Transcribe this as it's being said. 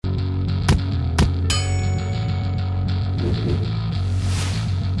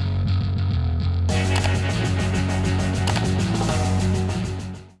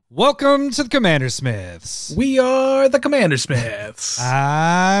Welcome to the Commander Smiths. We are the Commander Smiths.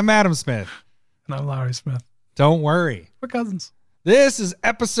 I'm Adam Smith. And I'm Larry Smith. Don't worry. We're cousins. This is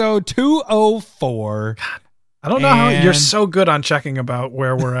episode 204. God, I don't know how you're so good on checking about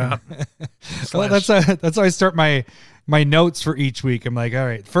where we're at. Well, that's how I start my notes for each week. I'm like, all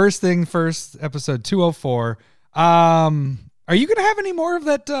right, first thing first, episode 204. Are you going to have any more of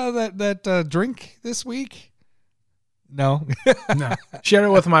that drink this week? No. No. Share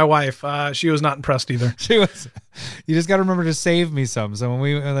it with my wife. She was not impressed either. She was. You just got to remember to save me some. So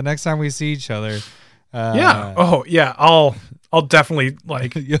when the next time we see each other. Yeah. Oh yeah. I'll definitely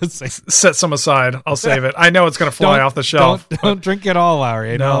set some aside. I'll save it. I know it's going to fly off the shelf. Don't drink it all,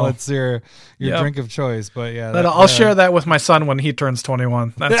 Larry. I know No. it's your drink of choice, but yeah. I'll share that with my son when he turns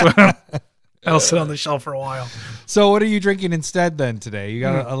 21. That's when I'll sit on the shelf for a while. So what are you drinking instead then today? You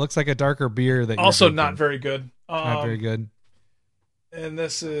got it looks like a darker beer that you're Also drinking. not very good. Not very good. And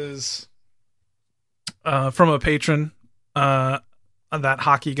this is from a patron, that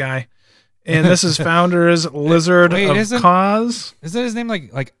hockey guy. And this is Founders Lizard of Cause. Isn't his name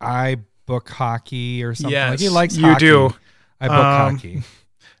like I Book Hockey or something? Yes, like he likes you hockey. do. I Book Hockey.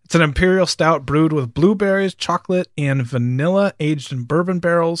 It's an imperial stout brewed with blueberries, chocolate, and vanilla, aged in bourbon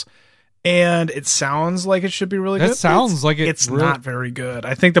barrels. And it sounds like it should be really good. That sounds like it's not very good.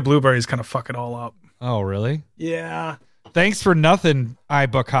 I think the blueberries kind of fuck it all up. Oh, really? Yeah. Thanks for nothing, I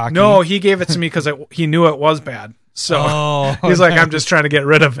Book Hockey. No, he gave it to me because he knew it was bad. So he's like, I'm just trying to get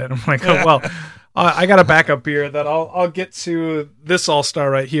rid of it. I'm like, oh, well, I got a backup beer that I'll get to this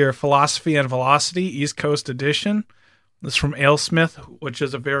all-star right here, Philosophy and Velocity, East Coast Edition. This is from AleSmith, which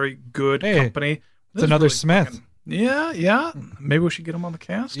is a very good company. It's another really Smith. Yeah. Maybe we should get him on the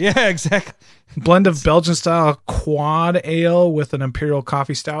cast. Yeah, exactly. Blend of Belgian-style quad ale with an imperial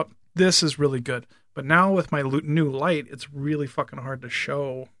coffee stout. This is really good. But now with my new light, it's really fucking hard to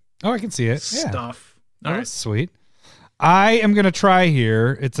show. Oh, I can see it. Stuff. Yeah. All right, sweet. I am going to try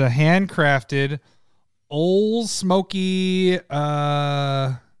here. It's a handcrafted Old Smoky, is it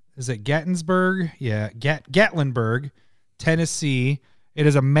Gatlinburg? Yeah, Gatlinburg, Tennessee. It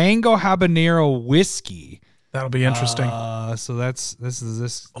is a mango habanero whiskey. That'll be interesting. So this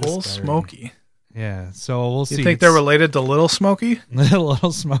is Old Smoky. Yeah, so we'll see. You think they're related to Little Smoky?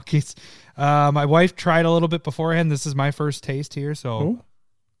 Little Smokies. My wife tried a little bit beforehand. This is my first taste here, so.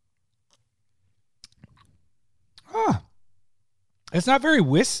 It's not very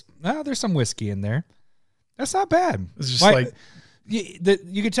there's some whiskey in there. That's not bad. It's just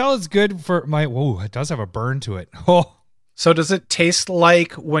you can tell it's good for it does have a burn to it. Oh. So does it taste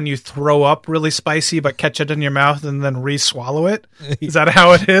like when you throw up really spicy but catch it in your mouth and then re-swallow it? Is that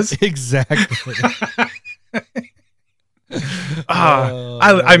how it is? Exactly.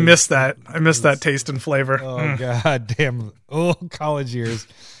 I miss that. I miss that taste and flavor. Oh god damn. Oh, college years.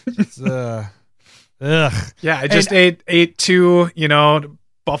 It's ugh. Yeah, I just ate two,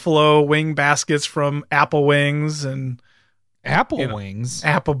 buffalo wing baskets from Apple Wings and Wings.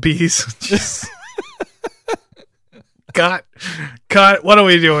 Applebee's. Just cut. What are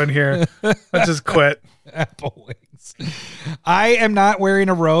we doing here? Let's just quit. Apple Wings. I am not wearing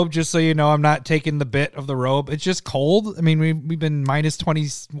a robe, just so you know. I'm not taking the bit of the robe. It's just cold. I mean, we've been minus 20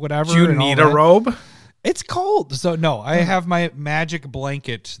 whatever. Do you need a robe? It's cold. So no, I have my magic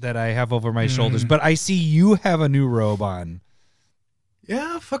blanket that I have over my shoulders, but I see you have a new robe on.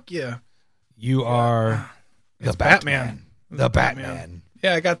 Yeah, fuck yeah. You are the Batman. The Batman.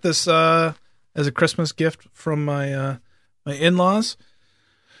 Yeah, I got this as a Christmas gift from my in-laws.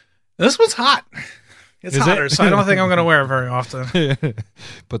 This one's hot. It's hotter, so I don't think I'm going to wear it very often.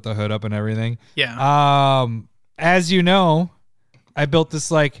 Put the hood up and everything. Yeah. As you know, I built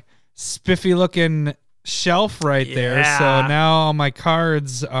this spiffy looking shelf right there. So now all my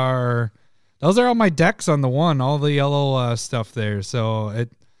cards those are all my decks on the one, all the yellow stuff there. So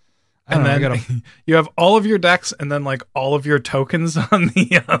you have all of your decks and then all of your tokens on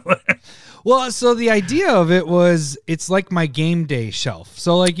the other. Well, so the idea of it was it's like my game day shelf.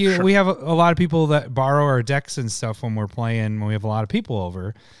 So we have a lot of people that borrow our decks and stuff when we're playing, when we have a lot of people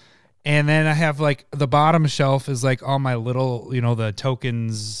over. And then I have the bottom shelf is all my little, the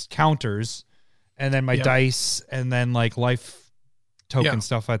tokens counters, and then my dice, and then life token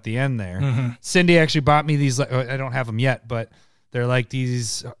stuff at the end there. Mm-hmm. Cindy actually bought me these. I don't have them yet, but they're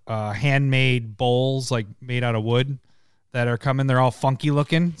these handmade bowls, made out of wood, that are coming. They're all funky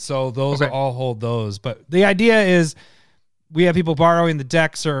looking, so those will all hold those. But the idea is, we have people borrowing the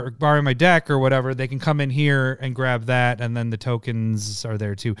decks or borrowing my deck or whatever. They can come in here and grab that, and then the tokens are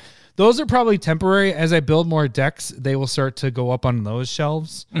there too. Those are probably temporary. As I build more decks, they will start to go up on those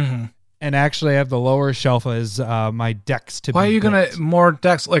shelves. Mm-hmm. and actually have the lower shelf as my decks to Why be are you built. going to more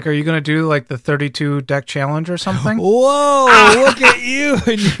decks? Like, are you going to do like the 32 deck challenge or something? Whoa, look at you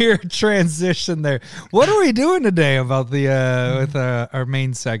and your transition there. What are we doing today about the with our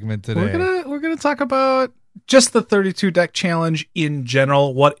main segment today? We're gonna talk about just the 32 deck challenge in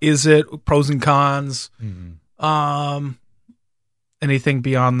general. What is it? Pros and cons. Anything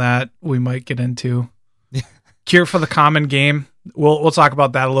beyond that we might get into. Cure for the common game. We'll talk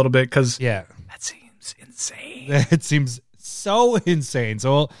about that a little bit because that seems insane. It seems so insane.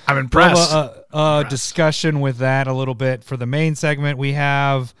 So I'm impressed. We'll have a discussion with that a little bit for the main segment. We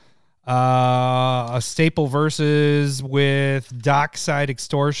have a staple versus with Dockside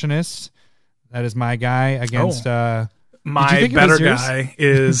Extortionist. That is my guy against. My better guy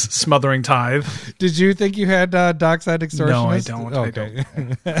is Smothering Tithe. Did you think you had Dockside Extortionist? No, I don't. Okay.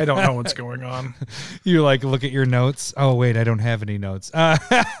 I don't know what's going on. You like look at your notes. Oh wait, I don't have any notes.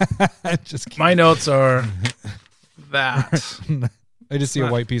 Just kidding. My notes are that. I just see a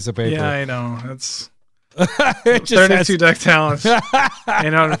white piece of paper. Yeah, I know. It's it just 32 deck challenge.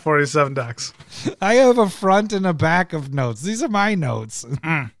 847 decks. I have a front and a back of notes. These are my notes.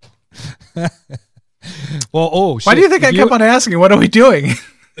 Well, shit. Why do you think I kept on asking? What are we doing?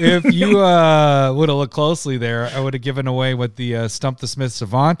 If you would have looked closely there, I would have given away what the Stump the Smith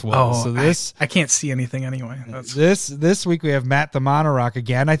Savant was. So this, I can't see anything anyway. This week we have Matt the Monorock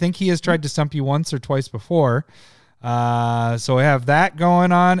again. I think he has tried to stump you once or twice before. So we have that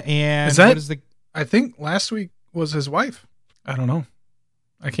going on. And I think last week was his wife. I don't know.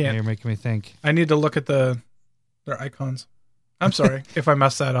 I can't. You're making me think. I need to look at their icons. I'm sorry if I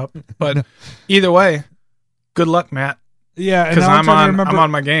messed that up, but either way, good luck, Matt. Yeah, because I'm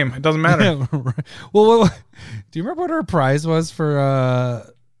on my game. It doesn't matter. Well, do you remember what our prize was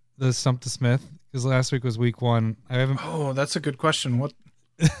for the Stump the Smith? Because last week was week 1. I haven't. Oh, that's a good question. What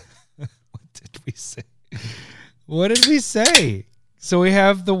did we say? What did we say? So we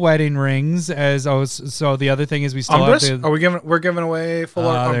have the wedding rings as so the other thing is we still Umbris? have the. We're giving away full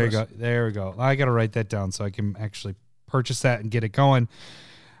art. There you go. There we go. I got to write that down so I can actually purchase that and get it going.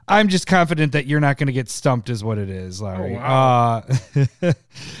 I'm just confident that you're not going to get stumped is what it is, Larry. Oh, wow.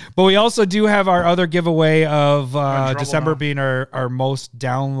 But we also do have our other giveaway of December being our most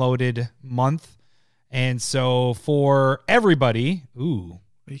downloaded month. And so for everybody, you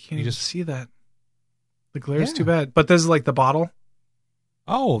can't even see that. The glare's too bad. But this is like the bottle.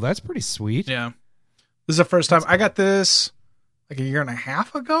 Oh, that's pretty sweet. Yeah. This is the first time. I got this like a year and a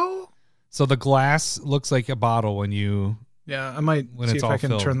half ago. So the glass looks like a bottle when you... Yeah, I might see if I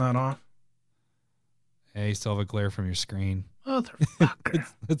can turn that off. Yeah, you still have a glare from your screen. Motherfucker.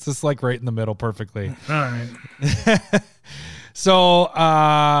 It's just like right in the middle perfectly. All right. So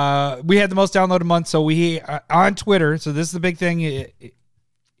we had the most downloaded month. So we on Twitter. So this is the big thing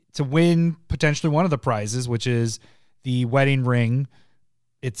to win potentially one of the prizes, which is the wedding ring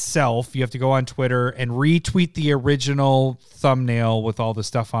itself. You have to go on Twitter and retweet the original thumbnail with all the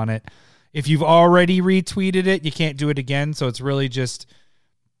stuff on it. If you've already retweeted it, you can't do it again. So it's really just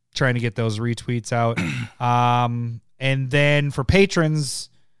trying to get those retweets out. And then for patrons,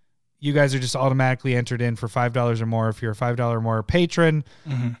 you guys are just automatically entered in for $5 or more. If you're a $5 or more patron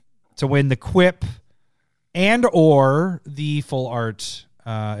to win the Quip and or the full art,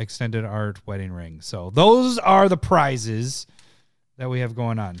 extended art wedding ring. So those are the prizes that we have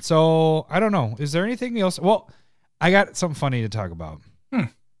going on. So I don't know. Is there anything else? Well, I got something funny to talk about.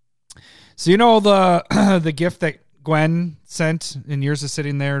 So you know the gift that Gwen sent and yours is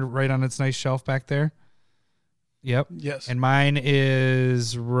sitting there right on its nice shelf back there? Yep. Yes. And mine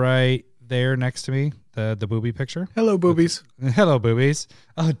is right there next to me, the booby picture. Hello, boobies. Hello, boobies.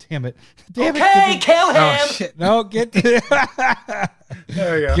 Oh, damn it. Okay, kill him. Oh, shit. No, get There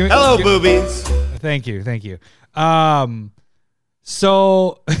you go. Hello, boobies. Thank you.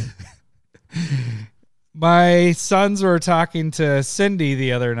 So my sons were talking to Cindy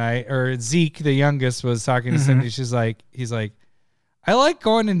the other night, or Zeke, the youngest, was talking to Cindy. He's like, I like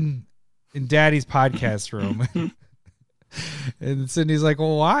going in Daddy's podcast room. And Cindy's like,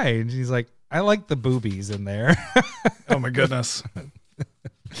 well, why? And she's like, I like the boobies in there. Oh my goodness.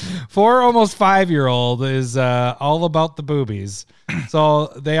 4 almost 5-year-old is all about the boobies. So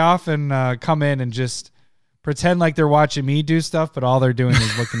they often come in and just pretend like they're watching me do stuff, but all they're doing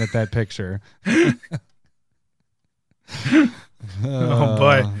is looking at that picture. Oh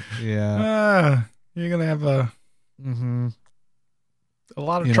boy. Yeah. You're going to have a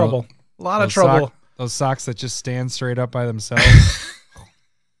lot of trouble. A lot of those trouble. Those socks that just stand straight up by themselves.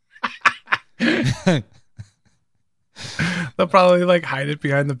 They'll probably like hide it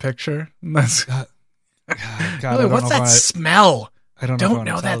behind the picture. And that's God, really, what's that smell? I don't know. Don't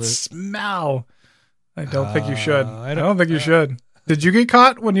know that smell. I don't think you should. I don't think you should. Did you get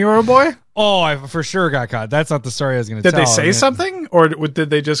caught when you were a boy? Oh, I for sure got caught. That's not the story I was going to tell. Did they say something? Or did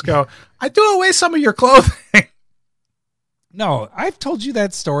they just go, I threw away some of your clothing? No, I've told you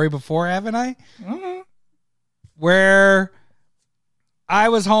that story before, haven't I? Mm-hmm. Where I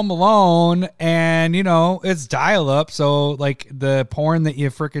was home alone and, it's dial-up. So, like, the porn that you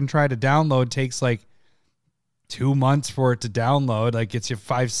freaking try to download takes, like, 2 months for it to download. Like, it's you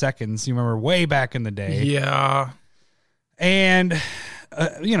 5 seconds. You remember way back in the day. Yeah. And,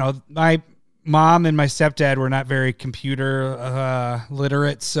 my mom and my stepdad were not very computer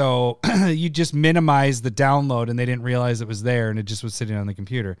literate, so you just minimize the download, and they didn't realize it was there, and it just was sitting on the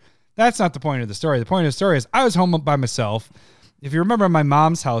computer. That's not the point of the story. The point of the story is I was home by myself. If you remember my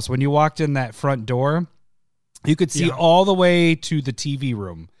mom's house, when you walked in that front door, you could see all the way to the TV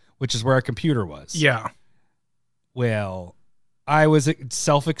room, which is where our computer was. Yeah. Well, I was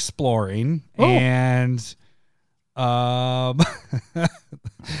self-exploring, and my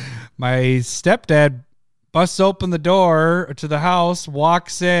stepdad busts open the door to the house,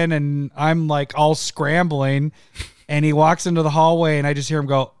 walks in, and I'm like all scrambling, and he walks into the hallway, and I just hear him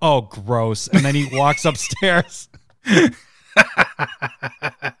go, "Oh, gross," and then he walks upstairs.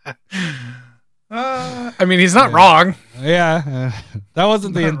 I mean, he's not wrong. Yeah, that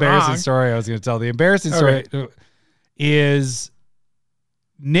wasn't the embarrassing story I was going to tell. The embarrassing story is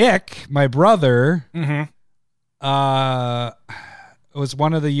Nick, my brother. Mm-hmm. It was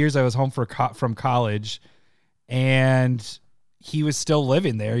one of the years I was home from college, and he was still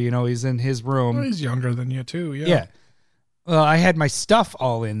living there. He's in his room. Well, he's younger than you too. Yeah. Yeah. Well, I had my stuff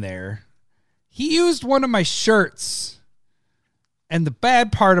all in there. He used one of my shirts, and the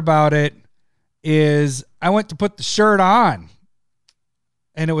bad part about it is I went to put the shirt on,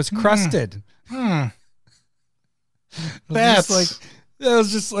 and it was crusted. That's like. It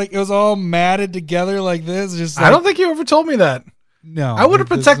was just like, it was all matted together like this. Just like, I don't think you ever told me that. No. I would have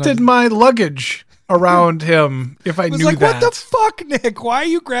protected my luggage around him if I knew that. What the fuck, Nick? Why are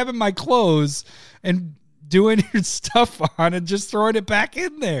you grabbing my clothes and doing your stuff on and just throwing it back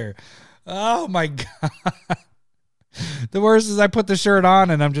in there? Oh my God. The worst is I put the shirt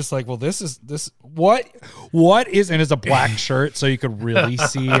on and I'm just like, well, this what is, and it's a black shirt so you could really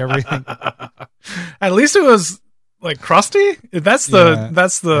see everything. At least it was like crusty. That's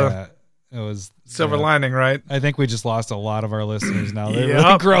the it was silver lining, right? I think we just lost a lot of our listeners now. They're really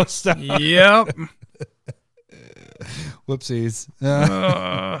grossed out. Yep. Whoopsies.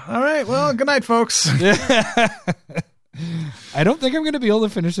 All right. Well, good night, folks. I don't think I'm going to be able to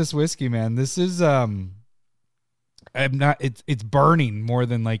finish this whiskey, man. This is I'm not. It's burning more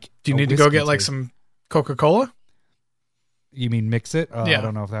than like. Do you need to go get like some Coca-Cola? You mean mix it? Yeah. I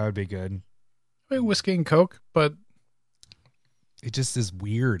don't know if that would be good. I mean, whiskey and Coke, but it just is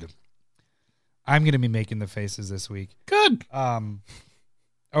weird. I'm going to be making the faces this week. Good.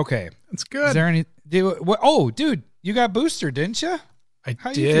 Okay. That's good. Is there any... dude, you got booster, didn't you?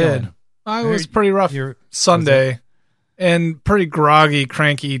 How did. You feeling? I was pretty rough Sunday and pretty groggy,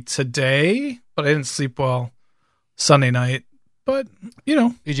 cranky today, but I didn't sleep well Sunday night. But,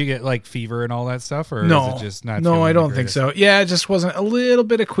 Did you get like fever and all that stuff? Or no, is it just not? No, I don't think so. Yeah, it just wasn't a little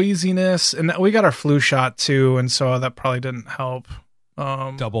bit of queasiness. And we got our flu shot too. And so that probably didn't help.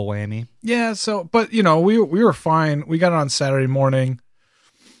 Double whammy. Yeah. So, but we were fine. We got it on Saturday morning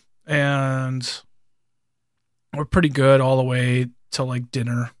and we're pretty good all the way till like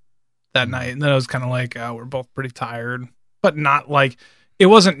dinner that night. And then it was kind of like, we're both pretty tired, but not like, it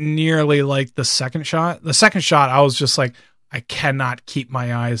wasn't nearly like the second shot. The second shot, I was just like, I cannot keep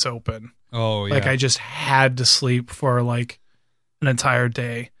my eyes open. Oh, yeah. Like I just had to sleep for like an entire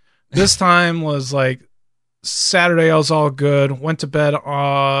day. This time was like Saturday. I was all good. Went to bed.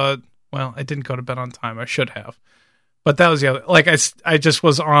 Well, I didn't go to bed on time. I should have, but that was the other, like I just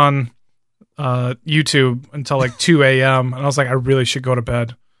was on YouTube until like 2 a.m. and I was like, I really should go to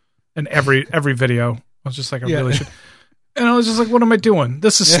bed. And every video, I was just like, I really should. And I was just like, what am I doing?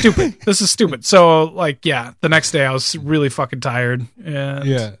 This is stupid. This is stupid. So, like, the next day I was really fucking tired.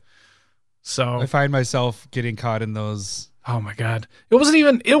 And so I find myself getting caught in those. Oh my God. It wasn't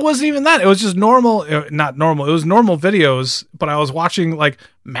even that. It was just normal. Not normal. It was normal videos, but I was watching like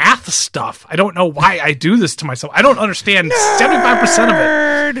math stuff. I don't know why I do this to myself. I don't understand 75% of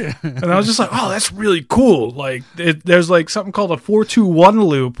it. And I was just like, oh, that's really cool. Like there's like something called a 4-2-1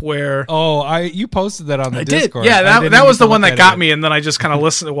 loop where. Oh, you posted that on the Discord. Yeah, that was the one that got me. And then I just kind of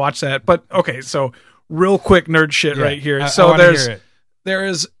listened to watch that. But okay. So real quick nerd shit right here. So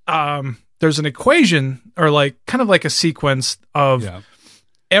there's an equation or like kind of like a sequence of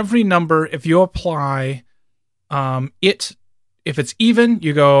every number. If you apply it if it's even,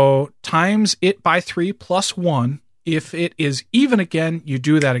 you go times it by 3 plus 1. If it is even again, you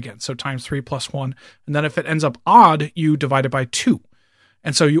do that again. So times 3 plus 1. And then if it ends up odd, you divide it by 2.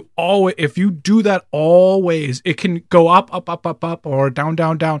 And so you always, if you do that always, it can go up, up, up, up, up, or down,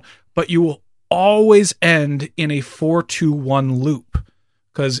 down, down, but you will always end in a 4-2-1 loop,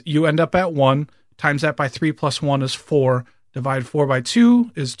 because you end up at 1, times that by 3 plus 1 is 4, divide 4 by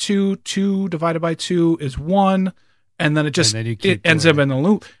 2 is 2, 2 divided by 2 is 1, and then it ends up in a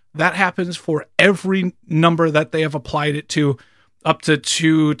loop. That happens for every number that they have applied it to, up to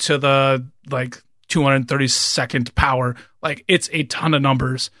 2 to the 232nd power. Like, it's a ton of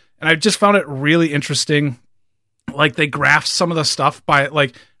numbers. And I just found it really interesting. Like, they graphed some of the stuff by,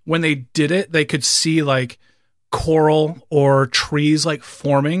 like, when they did it, they could see like coral or trees like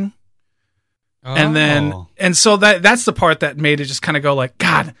forming. And so that's the part that made it just kind of go like,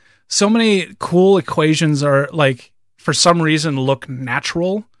 God, so many cool equations are like, for some reason, look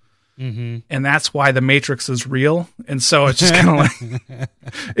natural. Mm-hmm. And that's why the Matrix is real. And so it's just kind of like,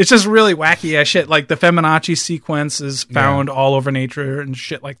 it's just really wacky ass shit. Like the Fibonacci sequence is found all over nature and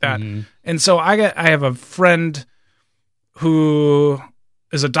shit like that. Mm-hmm. And so I have a friend who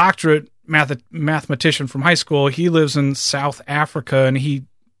is a doctorate mathematician from high school. He lives in South Africa, and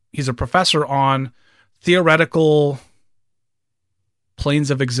he's a professor on theoretical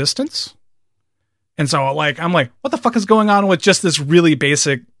planes of existence. And so like, I'm like, what the fuck is going on with just this really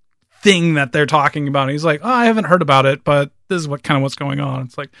basic thing that they're talking about? And he's like, oh, I haven't heard about it, but this is what's going on.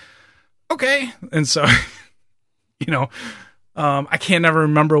 It's like, okay. And so, I can't never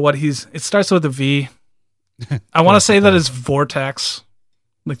remember it starts with a V. I want to say that it's Vortex,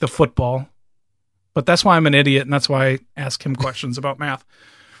 like the football, but that's why I'm an idiot. And that's why I ask him questions about math.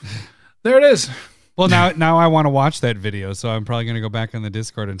 There it is. Well, now I want to watch that video, so I'm probably going to go back on the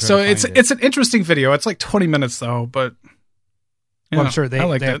Discord and try to find it. It's an interesting video. It's like 20 minutes though, but I'm sure they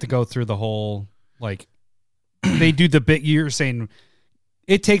have to go through the whole, like, they do the bit. You're saying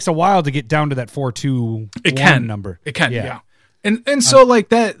it takes a while to get down to that 4-2-1 number. It can, yeah. And so like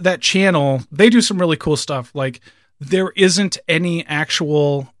that channel, they do some really cool stuff. Like, there isn't any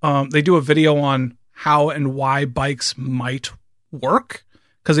actual. They do a video on how and why bikes might work,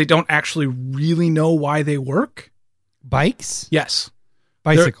 because they don't actually really know why they work. Bikes? Yes.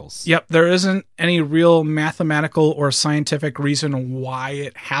 Bicycles. There isn't any real mathematical or scientific reason why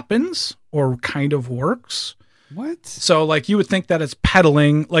it happens or kind of works. What? So, like, you would think that it's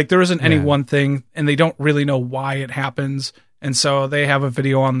pedaling. Like, there isn't any one thing, and they don't really know why it happens. And so they have a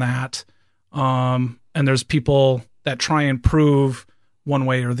video on that. And there's people that try and prove one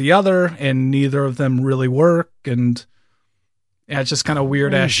way or the other, and neither of them really work. And it's just kind of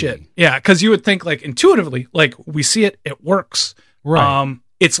weird ass shit. Yeah, because you would think, like, intuitively, like, we see it works. Right.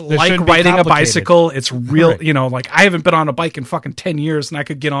 It's like riding a bicycle. It's real, like, I haven't been on a bike in fucking 10 years and I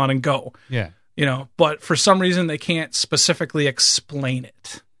could get on and go. Yeah. But for some reason they can't specifically explain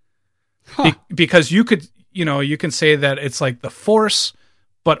it. Because you could, you can say that it's like the force,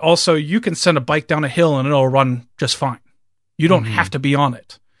 but also you can send a bike down a hill and it'll run just fine. You don't have to be on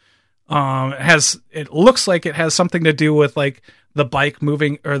it. It looks like it has something to do with like the bike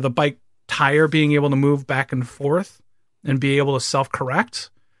moving, or the bike tire being able to move back and forth and be able to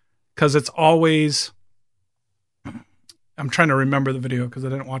self-correct, because it's always, I'm trying to remember the video because I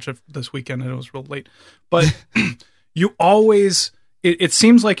didn't watch it this weekend and it was real late, but you always, it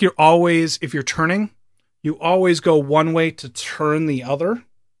seems like you're always, if you're turning, you always go one way to turn the other.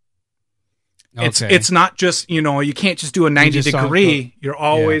 Okay. It's not just, you can't just do a 90 degree. You're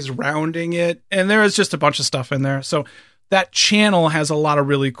always rounding it. And there is just a bunch of stuff in there. So that channel has a lot of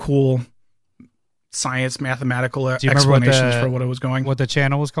really cool science, mathematical explanations for what it was going. What the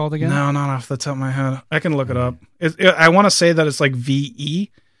channel was called again? No, not off the top of my head. I can look it up. I want to say that it's like VE.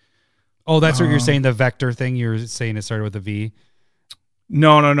 Oh, that's what you're saying, the vector thing. You're saying it started with a V?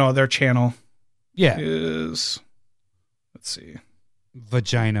 No. Their channel is, let's see.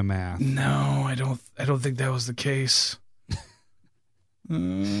 Vagina Math. No, I don't think that was the case.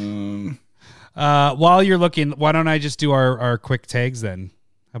 While you're looking, why don't I just do our quick tags then?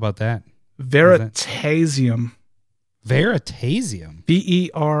 How about that? Veritasium. Veritasium.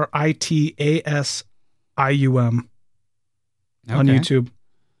 Veritasium on YouTube.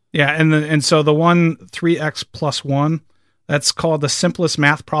 Yeah, and so the one 3x plus 1, that's called the simplest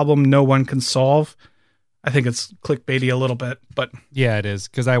math problem no one can solve. I think it's clickbaity a little bit, but yeah, it is,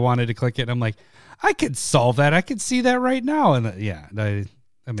 because I wanted to click it. And I'm like, I could solve that. I could see that right now, and that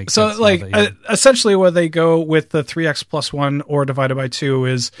makes sense. So, like, essentially, where they go with the 3x plus 1 or divided by 2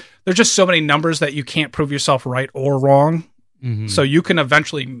 is there's just so many numbers that you can't prove yourself right or wrong. Mm-hmm. So you can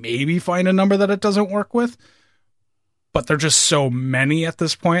eventually maybe find a number that it doesn't work with, but they're just so many at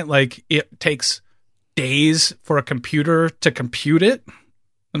this point. Like, it takes days for a computer to compute it.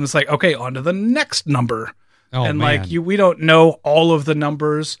 And it's like, okay, on to the next number. Oh, and man. like we don't know all of the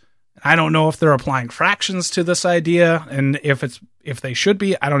numbers. I don't know if they're applying fractions to this idea, and if they should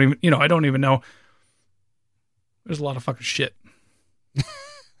be. I don't even know. There's a lot of fucking shit.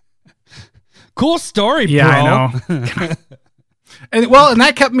 Cool story, bro. Yeah, I know. and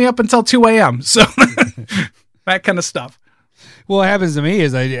that kept me up until 2 a.m. So that kind of stuff. Well, what happens to me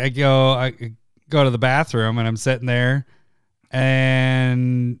is I go to the bathroom and I'm sitting there,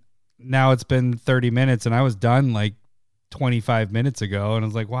 and now it's been 30 minutes and I was done like 25 minutes ago, and I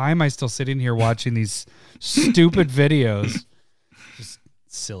was like, why am I still sitting here watching these stupid videos? Just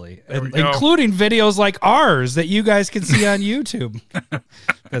silly. Including videos like ours that you guys can see on YouTube.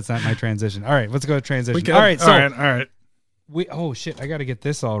 That's not my transition. All right, let's go to transition. All right, so all right. Oh shit, I got to get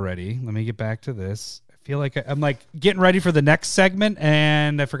this all ready. Let me get back to this. I feel like I'm like getting ready for the next segment,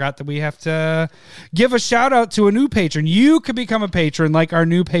 and I forgot that we have to give a shout out to a new patron. You could become a patron, like our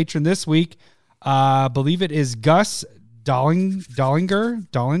new patron this week. Believe it is Gus Dollinger.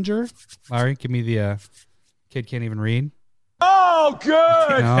 Larry, give me the kid can't even read. Oh,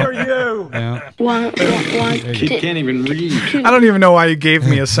 good No. for you. Yeah. Kid can't even read. I don't even know why you gave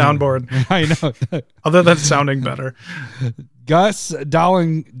me a soundboard, I know. other than sounding better. Gus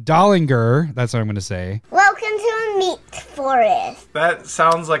Dollinger. That's what I'm going to say. Welcome to a meat forest. That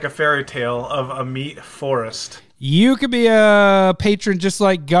sounds like a fairy tale of a meat forest. You could be a patron just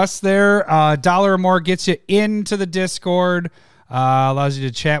like Gus there. $1 or more gets you into the Discord. Allows you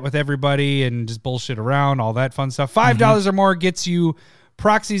to chat with everybody and just bullshit around, all that fun stuff. $5 or more gets you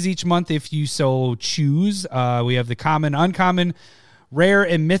proxies each month if you so choose. We have the common, uncommon, rare,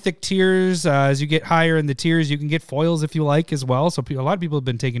 and mythic tiers. As you get higher in the tiers, you can get foils if you like as well. So a lot of people have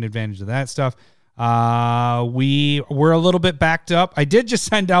been taking advantage of that stuff. We're a little bit backed up. I did just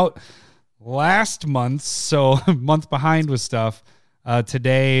send out last month, so a month behind with stuff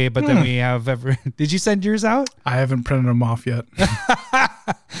today, but then we have did you send yours out? I haven't printed them off yet.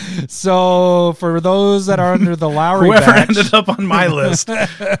 So for those that are under the Lowry Whoever batch, ended up on my list,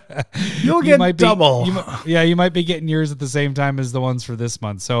 you'll get double. You might be getting yours at the same time as the ones for this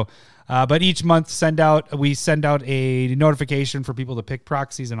month. So but each month we send out a notification for people to pick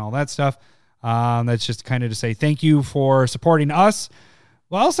proxies and all that stuff. That's just kind of to say thank you for supporting us,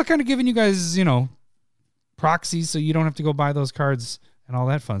 while also kind of giving you guys, proxies so you don't have to go buy those cards and all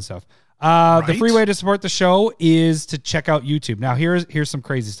that fun stuff. The free way to support the show is to check out YouTube. Now, here's some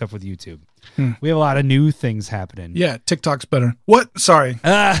crazy stuff with YouTube. We have a lot of new things happening. Yeah, TikTok's better. What? Sorry.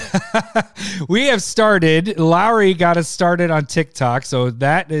 We have started. Lowry got us started on TikTok, so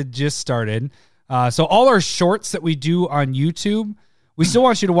that just started. So all our shorts that we do on YouTube, we still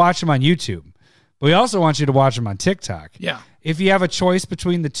want you to watch them on YouTube, but we also want you to watch them on TikTok. Yeah. If you have a choice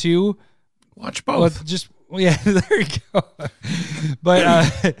between the two, Watch both. There you go.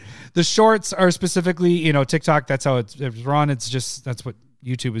 But the shorts are specifically, TikTok. That's how it's run. That's what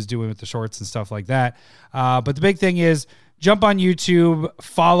YouTube is doing with the shorts and stuff like that. But the big thing is jump on YouTube,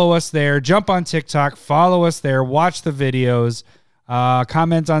 follow us there. Jump on TikTok, follow us there. Watch the videos,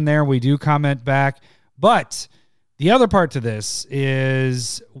 comment on there. We do comment back. But the other part to this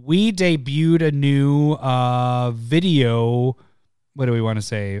is we debuted a new video. What do we want to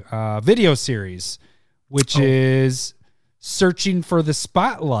say? Video series, which is Searching for the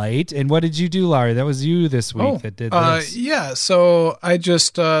Spotlight. And what did you do, Larry? That was you this week that did this. Yeah, so I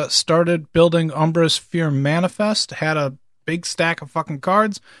just started building Umbra's Fear Manifest, had a big stack of fucking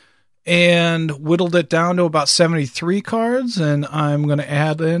cards, and whittled it down to about 73 cards, and I'm going to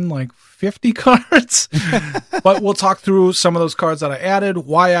add in like 50 cards. But we'll talk through some of those cards that I added,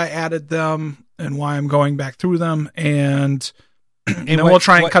 why I added them, and why I'm going back through them, and then we'll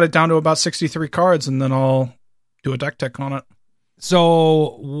try and cut it down to about 63 cards, and then I'll do a deck tech on it.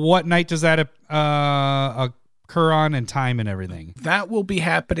 So what night does that occur on, and time and everything? That will be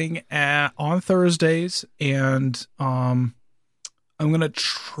happening on Thursdays, and I'm going to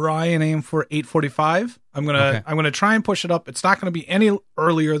try and aim for 8:45. I'm going to try and push it up. It's not going to be any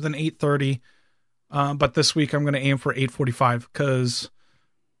earlier than 8:30, but this week I'm going to aim for 8:45 because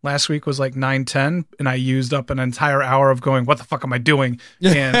last week was like 9:10, and I used up an entire hour of going, what the fuck am I doing?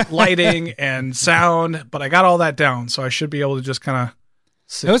 And lighting and sound, but I got all that down, so I should be able to just kind of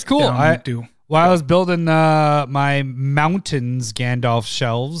sit It was cool. down and do. While I was building my mountains Gandalf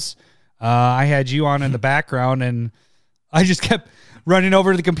shelves, I had you on in the background, and I just kept running over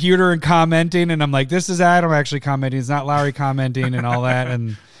to the computer and commenting, and I'm like, this is Adam actually commenting, it's not Lowry commenting and all that.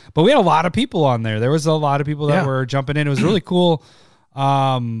 But we had a lot of people on there. There was a lot of people that were jumping in. It was really cool.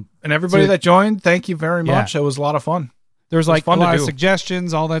 And everybody that joined, thank you very much. It was a lot of fun. there's like a fun to lot of do.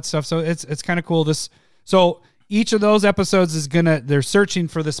 suggestions, all that stuff. So it's kind of cool. So each of those episodes is they're searching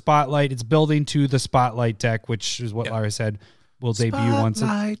for the spotlight. It's building to the spotlight deck, which is what Larry said will debut once.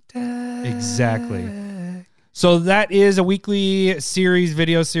 Exactly. So that is a weekly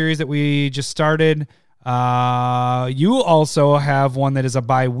video series that we just started. You also have one that is a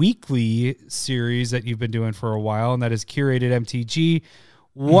bi-weekly series that you've been doing for a while, and that is Curated MTG.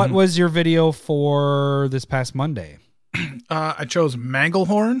 What was your video for this past Monday? I chose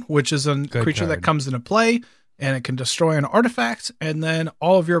Manglehorn, which is a creature that comes into play, and it can destroy an artifact, and then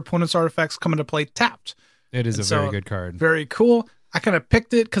all of your opponent's artifacts come into play tapped. It is very good card. Very cool. I kind of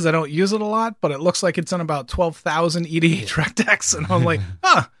picked it because I don't use it a lot, but it looks like it's on about 12,000 EDH rec decks, and I'm like,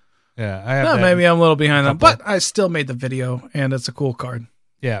 yeah, I have maybe I'm a little behind them, but I still made the video, and it's a cool card.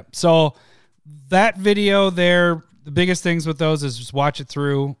 Yeah, so that video there, the biggest things with those is just watch it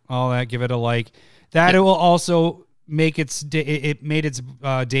through, all that, give it a like. It will also make it made its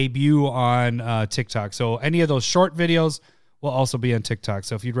debut on TikTok. So any of those short videos will also be on TikTok.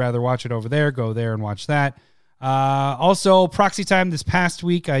 So if you'd rather watch it over there, go there and watch that. Also, Proxy Time this past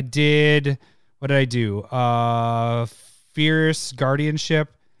week, what did I do? Fierce Guardianship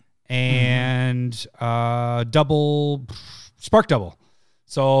and Spark Double.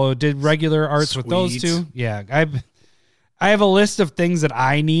 So did regular arts with those two. Yeah, I have a list of things that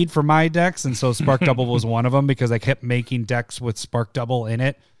I need for my decks, and so Spark Double was one of them because I kept making decks with Spark Double in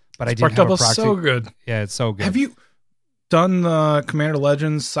it, but I didn't have a proxy. So good. Yeah, it's so good. Have you done the Commander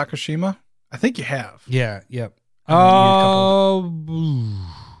Legends Sakashima? I think you have. Yeah, yep. I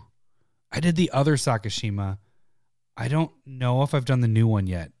did the other Sakashima. I don't know if I've done the new one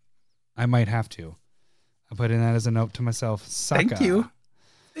yet. I might have to. I'll put in that as a note to myself. Thank you.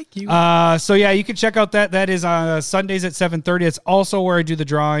 So yeah, you can check out that. That is Sundays at 7:30. It's also where I do the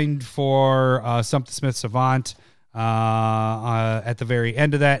drawing for Stump the Smith Savant at the very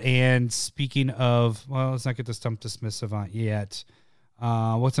end of that. And speaking of, well, let's not get to Stump the Smith Savant yet.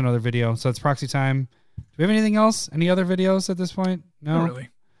 What's another video? So it's Proxy Time. Do we have anything else? Any other videos at this point? No. Not really.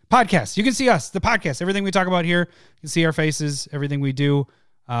 Podcast. You can see us, the podcast, everything we talk about here. You can see our faces, everything we do.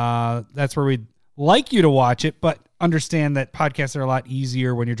 That's where we'd like you to watch it, but understand that podcasts are a lot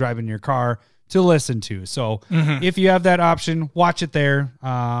easier when you're driving in your car to listen to. So if you have that option, watch it there.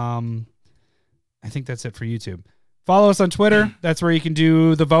 I think that's it for YouTube. Follow us on Twitter. That's where you can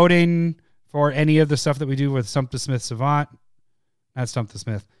do the voting for any of the stuff that we do with Stump the Smith Savant. Not Stump the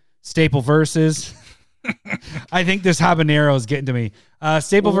Smith. Staple Versus. I think this habanero is getting to me.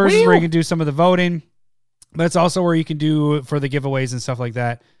 Staple Versus, where you can do some of the voting, but it's also where you can do for the giveaways and stuff like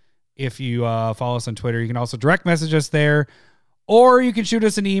that. If you follow us on Twitter, you can also direct message us there, or you can shoot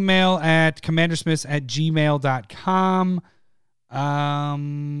us an email at commandersmiths@gmail.com.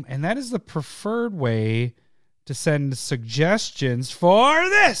 And that is the preferred way to send suggestions for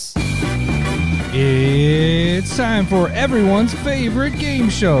this. It's time for everyone's favorite game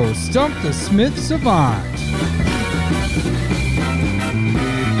show, Stump the Smith Savant.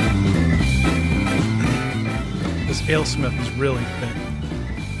 This AleSmith is really thick.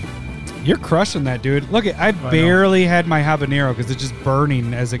 You're crushing that, dude. Look, I barely had my habanero because it's just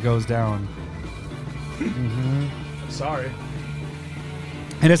burning as it goes down. Sorry.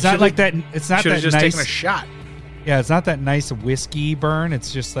 And it's not like that. It's not that just nice. taken a shot. Yeah, it's not that nice whiskey burn.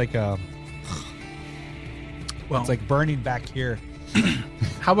 It's just like a. Well, it's like burning back here.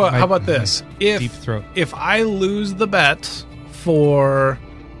 How about this? Deep throat. If I lose the bet for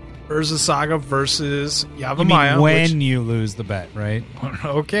Urza Saga versus Yavimaya, when you lose the bet, right?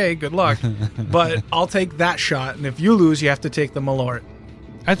 Okay, good luck. But I'll take that shot, and if you lose, you have to take the Malort.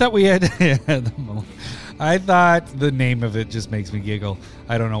 I thought we had. I thought the name of it just makes me giggle.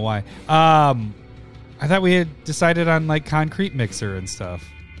 I don't know why. I thought we had decided on like concrete mixer and stuff.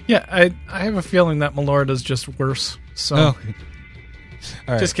 Yeah, I have a feeling that Malort is just worse. So, All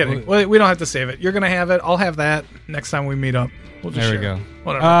right. Just kidding. We don't have to save it. You're gonna have it. I'll have that next time we meet up. We'll just there we share. go.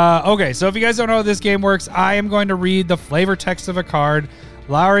 Whatever. Okay, so if you guys don't know how this game works, I am going to read the flavor text of a card.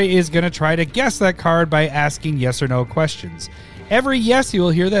 Lowry is going to try to guess that card by asking yes or no questions. Every yes, you will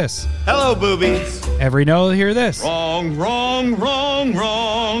hear this. Hello, boobies. Every no, you'll hear this. Wrong.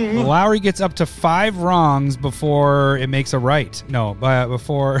 Lowry gets up to 5 wrongs before it makes a right. No, but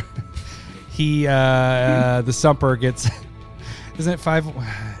before he, the sumper gets... Isn't it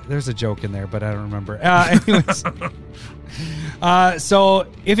 5? There's a joke in there, but I don't remember. Anyways... So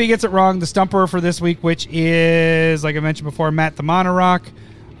if he gets it wrong, the stumper for this week, which is, like I mentioned before, Matt the Monorock,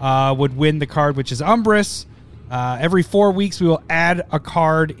 would win the card, which is Umbrus. Every 4 weeks, we will add a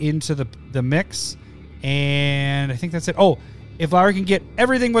card into the mix. And I think that's it. Oh, if Larry can get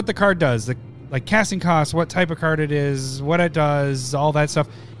everything what the card does, like casting costs, what type of card it is, what it does, all that stuff.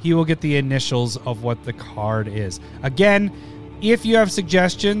 He will get the initials of what the card is. Again, if you have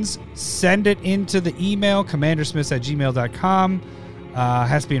suggestions, send it into the email, commandersmiths@gmail.com.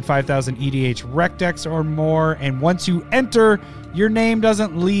 Has to be in 5,000 EDH rec decks or more. And once you enter, your name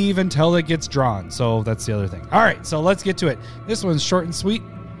doesn't leave until it gets drawn. So that's the other thing. All right, so let's get to it. This one's short and sweet.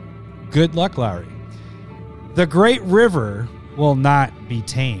 Good luck, Lowry. The Great River will not be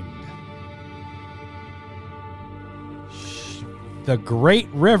tamed. The Great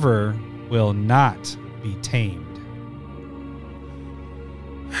River will not be tamed.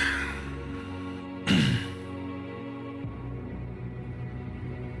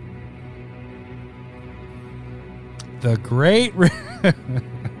 The Great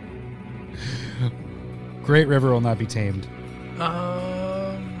Great River will not be tamed.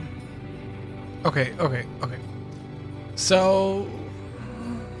 Okay. So,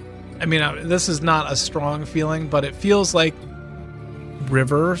 I mean, this is not a strong feeling, but it feels like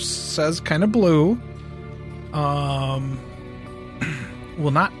river says kind of blue.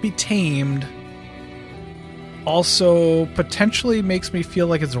 Will not be tamed. Also, potentially makes me feel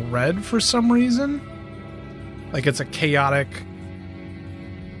like it's red for some reason. Like it's a chaotic,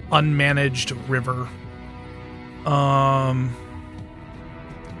 unmanaged river.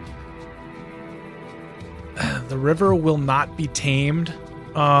 The river will not be tamed.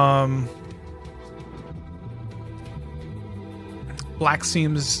 Black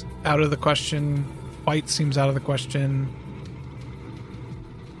seems out of the question. White seems out of the question.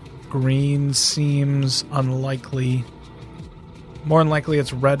 Green seems unlikely. More than likely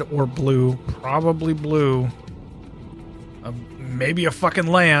it's red or blue. Probably blue. Maybe a fucking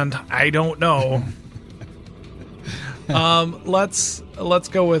land. I don't know. Let's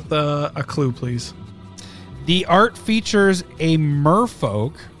go with a clue, please. The art features a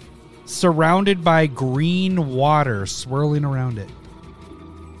merfolk surrounded by green water swirling around it.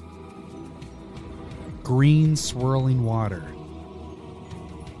 Green swirling water.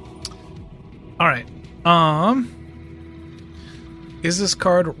 All right. Is this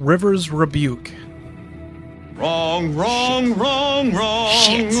card River's Rebuke? Wrong.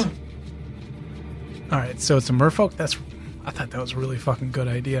 Shit. All right, so it's a merfolk. I thought that was a really fucking good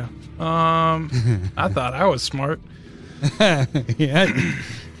idea. I thought I was smart. Yeah.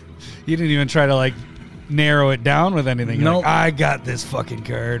 You didn't even try to narrow it down with anything. Nope. Like, I got this fucking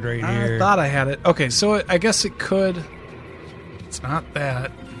card right here. I thought I had it. Okay, so I guess it could. It's not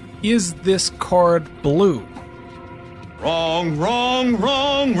that. Is this card blue? Wrong.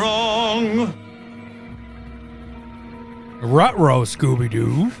 Ruh-roh,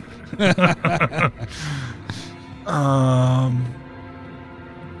 Scooby-Doo.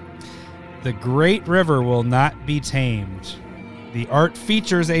 The Great River will not be tamed. The art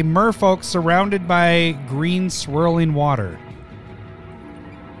features a merfolk surrounded by green swirling water.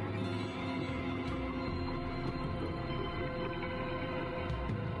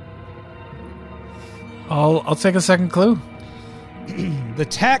 I'll take a second clue. The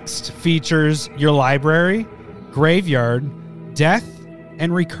text features your library, graveyard, death,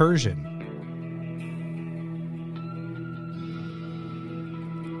 and recursion.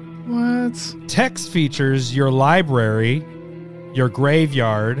 What? Text features your library, your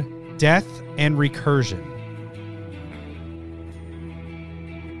graveyard, death, and recursion.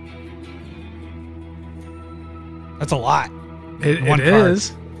 That's a lot. It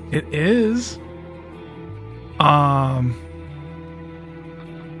is. It is.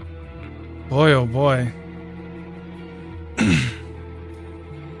 Boy, oh boy.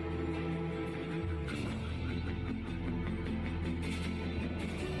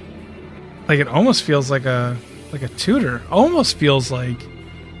 Like it almost feels like a tutor. Almost feels like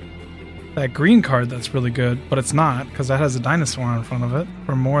that green card that's really good, but it's not because that has a dinosaur in front of it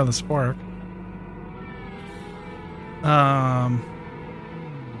for more of the spark.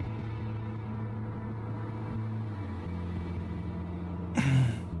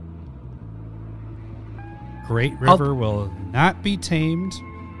 Great River will not be tamed.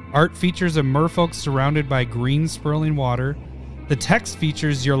 Art features a merfolk surrounded by green swirling water. The text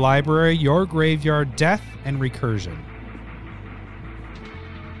features your library, your graveyard, death, and recursion.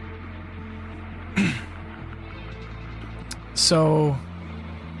 So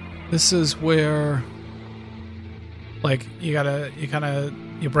this is where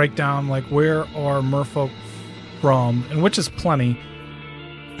you break down where are merfolk from, and which is plenty.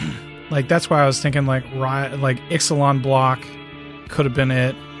 That's why I was thinking Ixalan block could have been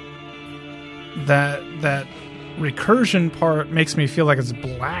it. That recursion part makes me feel like it's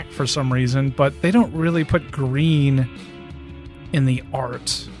black for some reason, but they don't really put green in the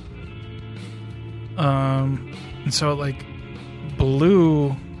art. And so like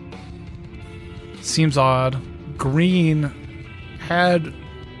blue seems odd. Green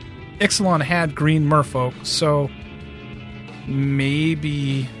Ixalan had green merfolk, so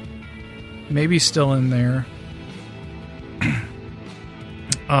maybe still in there.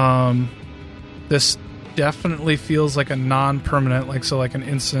 This definitely feels like a non-permanent, like an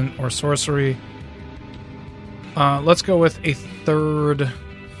instant or sorcery. Let's go with a third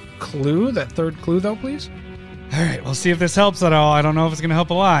clue. That third clue, though, please. All right, we'll see if this helps at all. I don't know if it's going to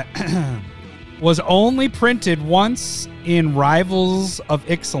help a lot. Was only printed once in Rivals of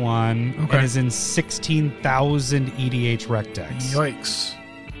Ixalan and is in 16,000 EDH rec decks. Yikes.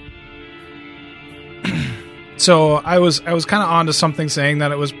 So I was kind of onto something saying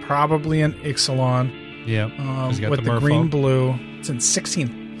that it was probably an Ixalan. Yeah, with the green blue. It's in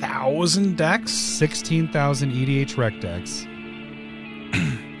 16,000 decks. 16,000 EDH rec decks.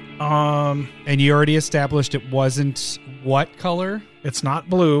 And you already established it wasn't what color? It's not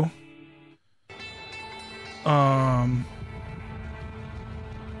blue.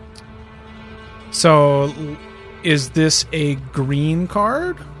 So is this a green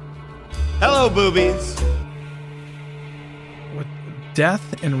card? Hello, boobies. With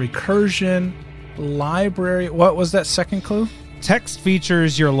death and recursion, library. What was that second clue? Text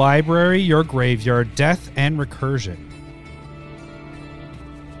features your library, your graveyard, death, and recursion.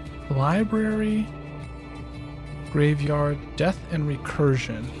 Library, graveyard, death, and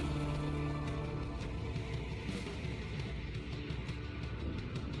recursion.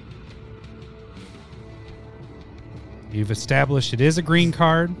 You've established it is a green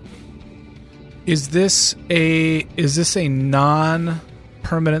card. Is this a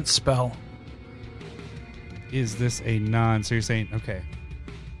non-permanent spell? Is this a non? So you're saying, okay.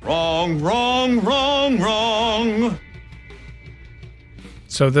 Wrong, wrong, wrong, wrong.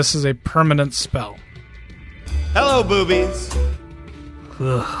 So this is a permanent spell. Hello, boobies.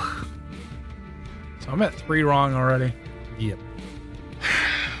 Ugh. So I'm at 3 wrong already. Yep.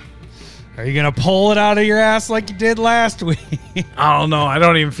 Are you going to pull it out of your ass like you did last week? I don't know. I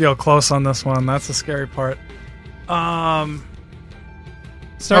don't even feel close on this one. That's the scary part. Start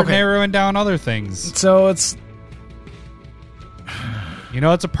narrowing down other things. So it's... You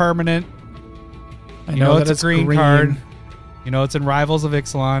know it's a permanent. I know it's a green card. You know it's in Rivals of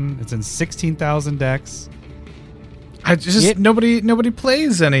Ixalan. It's in 16,000 decks. I just... Nobody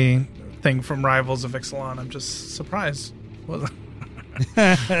plays anything from Rivals of Ixalan. I'm just surprised.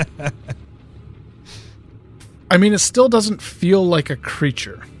 I mean, it still doesn't feel like a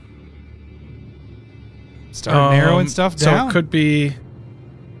creature. Start narrowing stuff down. So it could be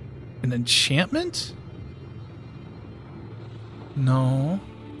an enchantment? No.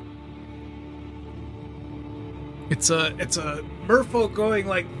 It's a merfolk going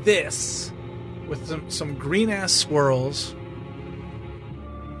like this with some green ass swirls.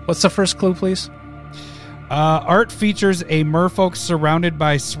 What's the first clue, please? Art features a merfolk surrounded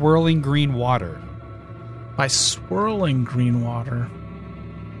by swirling green water. By swirling green water.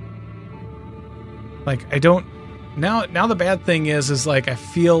 Like, I don't... Now the bad thing is like, I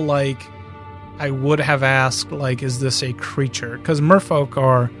feel like I would have asked, like, is this a creature? Because merfolk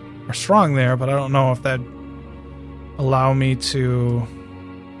are strong there, but I don't know if that'd allow me to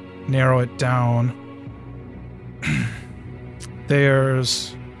narrow it down.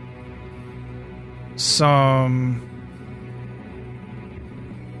 There's some...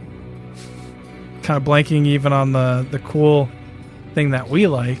 kind of blanking even on the cool thing that we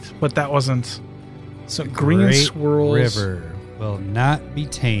liked, but that wasn't... So green swirls. River will not be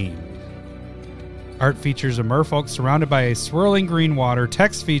tamed. Art features a merfolk surrounded by a swirling green water.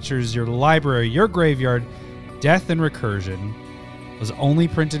 Text features your library, your graveyard, death, and recursion. Was only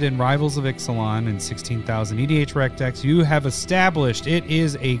printed in Rivals of Ixalan and 16,000 EDH rec decks. You have established it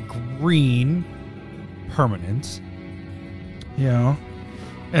is a green permanent. Yeah.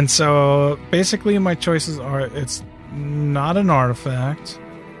 And so basically my choices are it's not an artifact.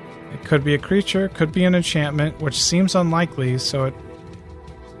 It could be a creature, could be an enchantment, which seems unlikely, so it...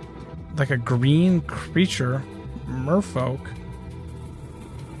 Like a green creature, merfolk.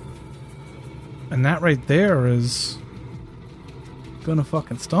 And that right there is... gonna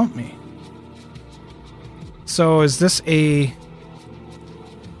fucking stump me. So is this a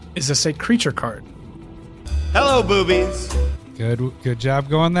creature card? Hello, boobies. Good job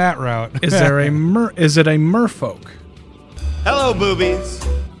going that route. Is there is it a merfolk? Hello, boobies.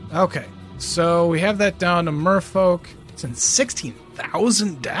 Okay, so we have that down to merfolk. It's in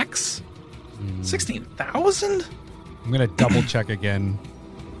 16,000 decks? 16,000? I'm going to double check again.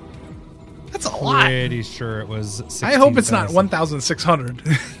 That's a lot. Pretty sure it was 16,000. I hope it's not 1,600.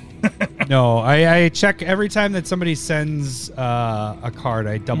 No, I check every time that somebody sends a card.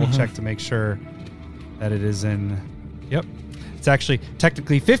 I double check to make sure that it is in. Yep, it's actually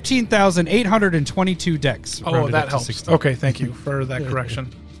technically 15,822 decks. Oh, that helps. 16. Okay, thank you for that correction.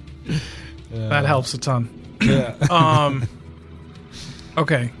 That helps a ton. Yeah.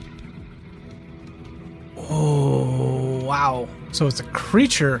 Okay. Oh, wow. So it's a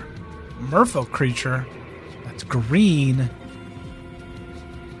creature, merfolk creature, that's green.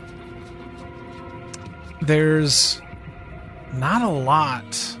 There's not a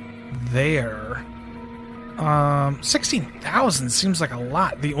lot there. 16,000 seems like a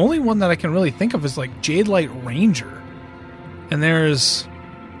lot. The only one that I can really think of is like Jadelight Ranger. And there's...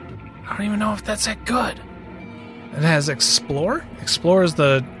 I don't even know if that's that good. It has Explore. Explore is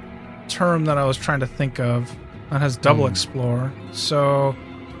the term that I was trying to think of. That has double Explore. So...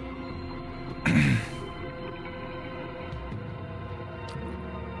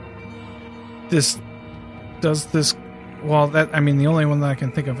 this... Does this... Well, that... I mean, the only one that I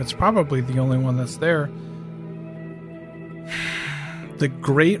can think of, it's probably the only one that's there. The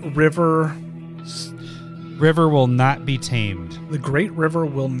Great River... River will not be tamed. The Great River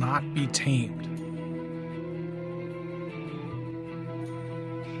will not be tamed.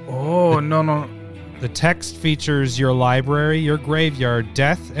 Oh, no. The text features your library, your graveyard,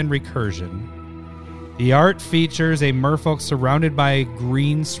 death, and recursion. The art features a merfolk surrounded by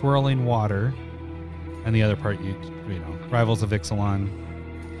green swirling water. And the other part, you know, Rivals of Ixalan.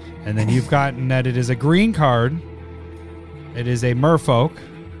 And then you've gotten that it is a green card. It is a merfolk.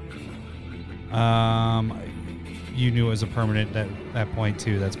 You knew it was a permanent at that point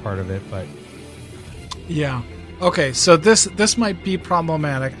too. That's part of it, but yeah. Okay, so this might be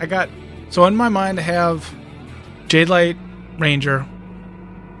problematic. So in my mind I have Jadelight Ranger,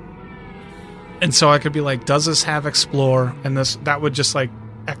 and so I could be like, does this have Explore? And that would just like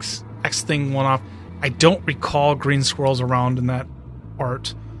X thing one off. I don't recall green swirls around in that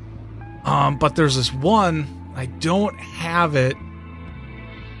art, but there's this one I don't have it.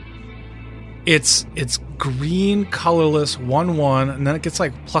 It's green, colorless, 1/1, and then it gets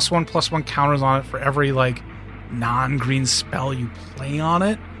like +1/+1 counters on it for every like non-green spell you play on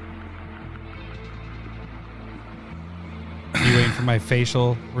it. You waiting for my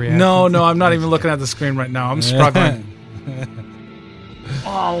facial reaction? No, I'm not even looking at the screen right now. I'm struggling.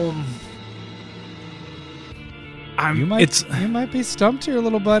 You might be stumped here,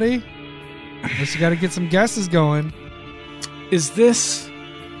 little buddy. Unless you got to get some guesses going. Is this?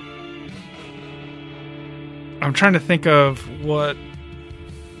 I'm trying to think of what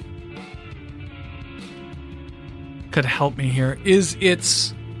could help me here. Is it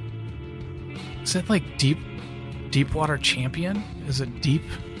like Deepwater Champion? Is it Deep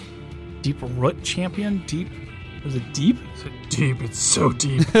Root Champion? Is it deep? Is it deep? It's so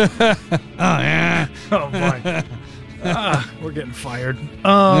deep. Oh yeah. Oh boy. We're getting fired.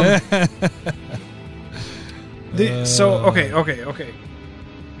 Okay.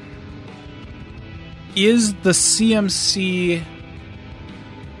 Is the CMC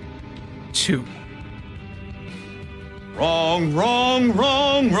 2? Wrong.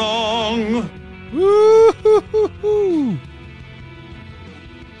 Woo-hoo-hoo-hoo.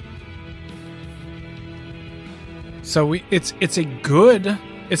 So it's a good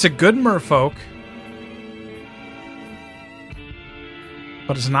merfolk,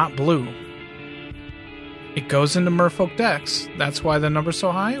 but it's not blue. It goes into merfolk decks. That's why the number's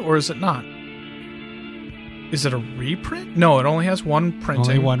so high, or is it not? Is it a reprint? No, it only has one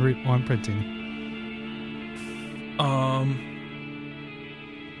printing. Only one printing.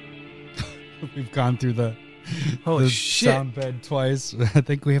 We've gone through the shit sound bed twice. I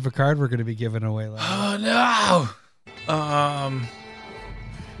think we have a card we're going to be giving away later. Oh no!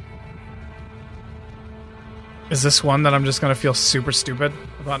 Is this one that I'm just going to feel super stupid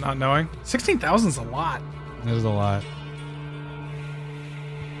about not knowing? 16,000 is a lot. That is a lot.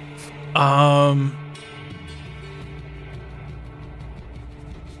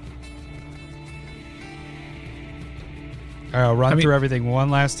 All right, I'll run through everything one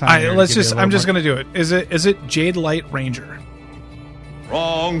last time. I'm just going to do it. Is it Jadelight Ranger?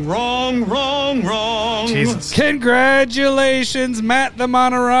 Wrong. Jesus. Congratulations, Matt the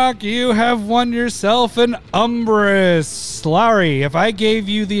Monorock. You have won yourself an Umbrus. Larry, if I gave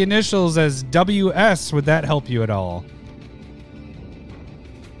you the initials as WS, would that help you at all?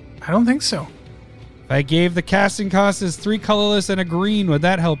 I don't think so. If I gave the casting cost as 3 colorless and a green, would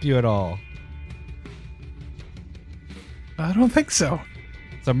that help you at all? I don't think so.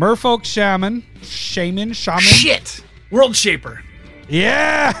 It's a Merfolk Shaman. Shit! World Shaper.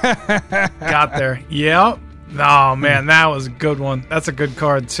 Yeah! Got there. Yep. Oh man, that was a good one. That's a good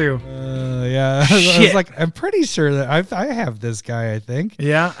card too. Yeah. I was like, I'm pretty sure that I have this guy, I think.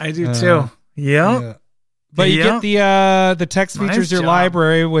 Yeah, I do too. Yeah. But you get the text features your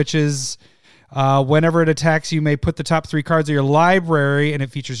library, which is whenever it attacks, you may put the top 3 cards of your library, and it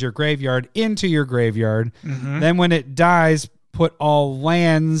features your graveyard into your graveyard. Then when it dies, put all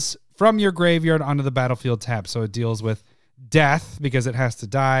lands from your graveyard onto the battlefield tab. So it deals with death because it has to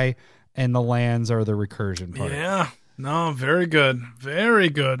die, and the lands are the recursion part. Yeah. No, very good. Very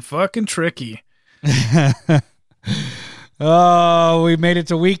good. Fucking tricky. Oh, we made it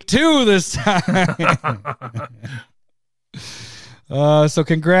to week 2 this time. So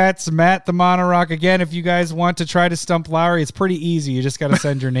congrats, Matt the Monorock. Again, if you guys want to try to stump Lowry, it's pretty easy. You just got to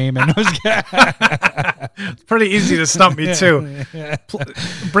send your name in. It's pretty easy to stump me, too.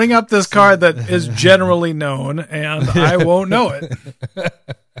 Bring up this card that is generally known, and I won't know it.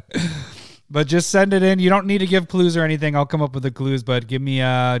 But just send it in. You don't need to give clues or anything. I'll come up with the clues, but give me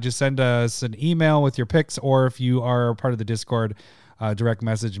just send us an email with your picks, or if you are part of the Discord, direct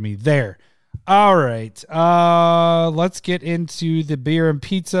message me there. All right. Let's get into the beer and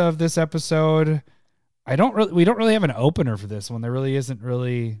pizza of this episode. We don't really have an opener for this one. There really isn't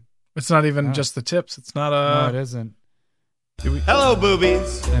really. It's not even just the tips. It's not No, it isn't. Hello,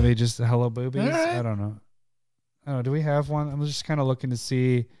 boobies. Maybe just hello boobies. Right. I don't know. Do we have one? I'm just kind of looking to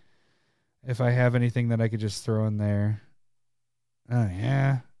see if I have anything that I could just throw in there. Oh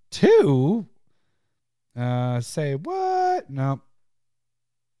yeah. 2. Say what? Nope.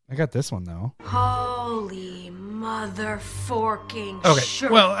 I got this one though. Holy motherforking Okay.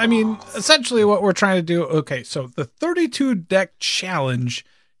 shit. Well, I mean, essentially what we're trying to do. Okay, so the 32 deck challenge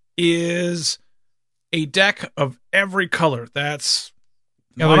is a deck of every color. That's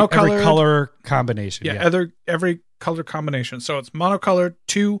Every color combination. Yeah, every color combination. So it's monocolored,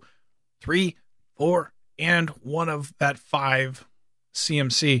 2, 3, 4, and one of that 5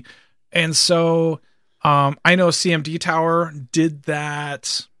 CMC. And so I know CMD Tower did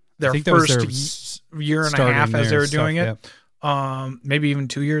that their first year and a half as they were doing it. Yeah. Maybe even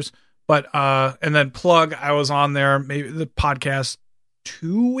 2 years. But and then Plug, I was on there, maybe the podcast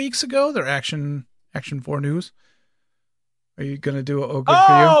 2 weeks ago, their Action 4 News. Are you going to do good for you?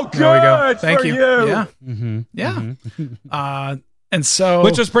 Oh, good. There we go. Thank you. Yeah. Mm-hmm. Yeah. Mm-hmm. And so,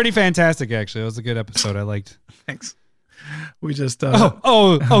 which was pretty fantastic, actually. It was a good episode. I liked. Thanks. We just Stop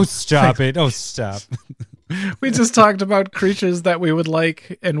it! Oh, stop! We just talked about creatures that we would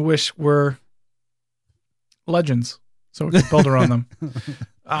like and wish were legends, so we could build around them,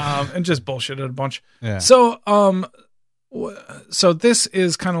 and just bullshitted a bunch. Yeah. So, so this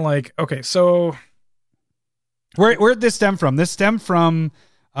is kind of like, okay, so where'd this stem from? This stemmed from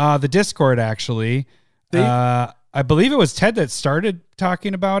the Discord, actually. I believe it was Ted that started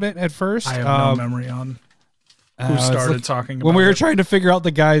talking about it at first. I have no memory on who started talking about it. When we were trying to figure out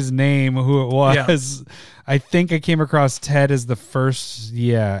the guy's name, who it was, I think I came across Ted as the first.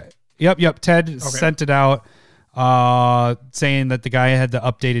 Yeah. Yep. Ted sent it out saying that the guy had the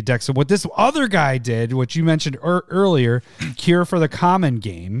updated deck. So what this other guy did, what you mentioned earlier, Cure for the Common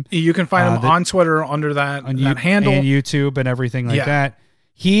game. You can find him on Twitter under that handle. And YouTube and everything like that.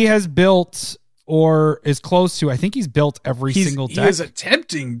 He has built... or is close to, I think he's built every single deck. He is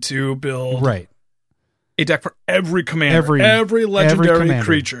attempting to build a deck for every commander, every legendary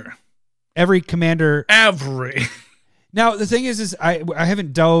creature. Every commander. Now, the thing is I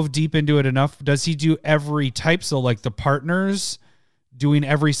haven't delved deep into it enough. Does he do every type? So, like the partners doing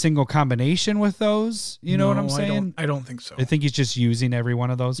every single combination with those? You know what I'm saying? I don't think so. I think he's just using every one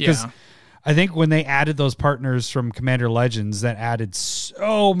of those. Because I think when they added those partners from Commander Legends, that added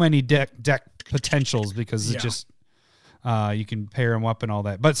so many deck potentials because it just you can pair them up and all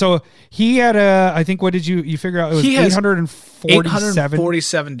that. But so he had I think, what did you figure out? It was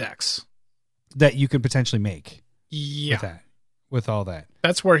 847 decks that you could potentially make. Yeah. With all that.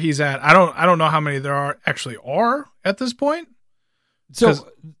 That's where he's at. I don't know how many there are at this point. So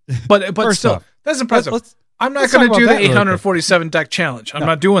but still off, that's impressive. I'm not going to do the 847 deck challenge. I'm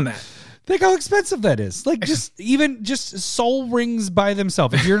not doing that. Think how expensive that is. Like just soul rings by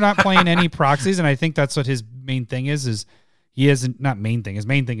themselves. If you're not playing any proxies, and I think that's what his main thing is he isn't not main thing. His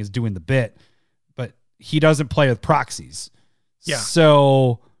main thing is doing the bit, but he doesn't play with proxies. Yeah.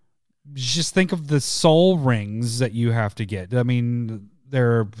 So just think of the soul rings that you have to get. I mean,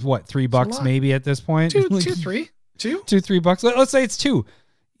 they're what, $3 maybe at this point? $3. $3. Let's say it's 2.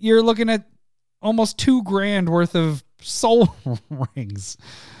 You're looking at almost $2,000 worth of soul rings.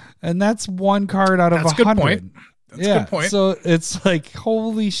 And that's one card out of 100. Good point. That's a good point. So it's like,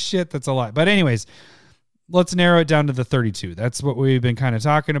 holy shit, that's a lot. But anyways, let's narrow it down to the 32. That's what we've been kind of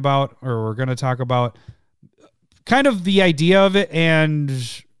talking about, or we're going to talk about. kind of the idea of it and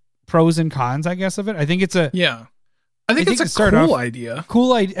pros and cons, I guess, of it. I think it's a I think it's a cool idea.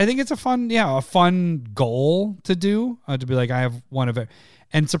 Cool idea. I think it's a fun goal to do. To be like, I have one of it,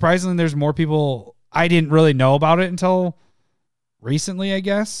 and surprisingly, there's more people. I didn't really know about it until recently, I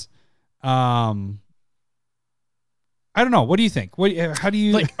guess. I don't know. What do you think? How do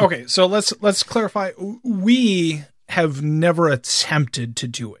you like? Okay, so let's clarify. We have never attempted to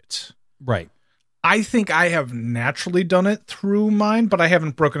do it. Right. I think I have naturally done it through mine, but I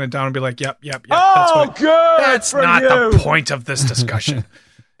haven't broken it down and be like, yep. Oh, That's not the point of this discussion.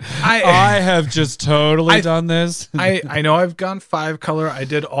 I have just totally done this. I know I've gone 5-color. I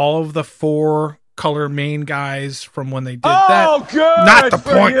did all of the 4-color main guys from when they did that. Oh, good. Not the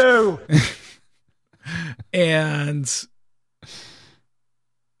for point. You. And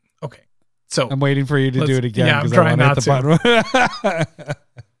okay, so I'm waiting for you to do it again. Yeah, I'm trying not to.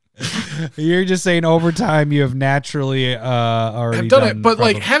 You're just saying over time you have naturally already I've done it, but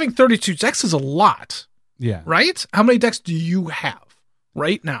like having 32 decks is a lot. Yeah. Right? How many decks do you have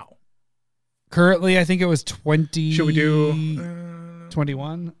right now? Currently, I think it was 20. Should we do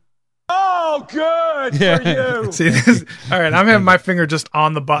 21? Oh, good for you. See this? All right, I'm having my finger just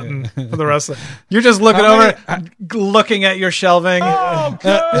on the button for the rest of it. You're just looking looking at your shelving. Oh,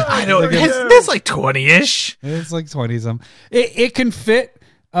 good. I know. It's like 20-ish. It's like 20-some. It can fit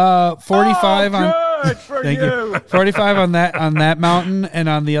 45 on. Thank you. 45 on that mountain, and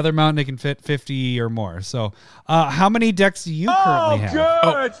on the other mountain it can fit 50 or more. So, how many decks do you currently have?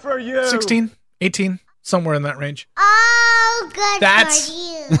 Good for you. 16, 18, somewhere in that range. Oh, good for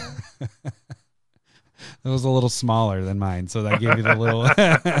you. It was a little smaller than mine, so that gave you the little.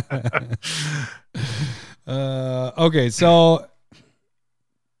 Okay, so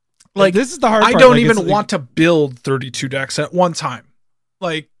like this is the hard part. I don't even want to build 32 decks at one time.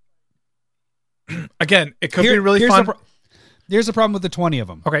 Like, again, it could be really fun. There's a problem with the 20 of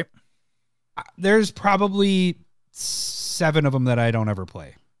them. Okay. There's probably 7 of them that I don't ever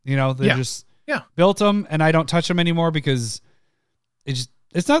play. You know, they're just built them, and I don't touch them anymore because it's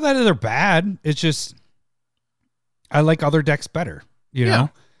not that they're bad. It's just I like other decks better, you know?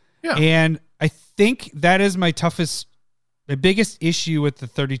 Yeah. And I think that is my biggest issue with the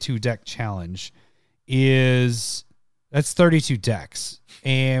 32 deck challenge is that's 32 decks.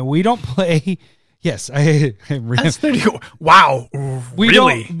 And we don't play. Yes, that's 30. Wow.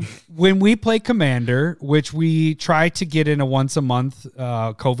 Really? When we play Commander, which we try to get in a once a month,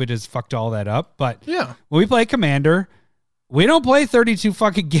 COVID has fucked all that up. But when we play Commander, we don't play 32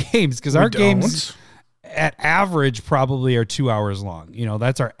 fucking games because our games at average probably are 2 hours long. You know,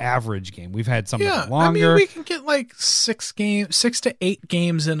 that's our average game. We've had some longer. I mean, we can get like 6 to 8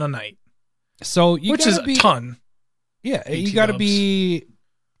 games in a night. So which is a ton. Yeah, you got to be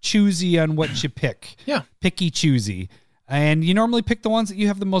choosy on what you pick. Yeah. Picky choosy. And you normally pick the ones that you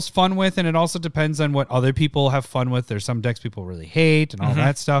have the most fun with, and it also depends on what other people have fun with. There's some decks people really hate and all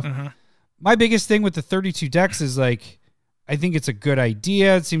that stuff. My biggest thing with the 32 decks is like, I think it's a good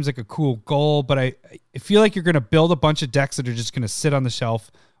idea. It seems like a cool goal, but I feel like you're going to build a bunch of decks that are just going to sit on the shelf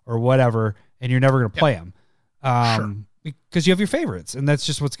or whatever, and you're never going to play them. Because you have your favorites, and that's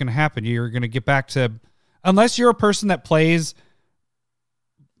just what's going to happen. You're going to get back to, unless you're a person that plays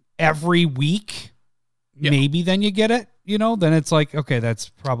every week, maybe then you get it, you know, then it's like, okay, that's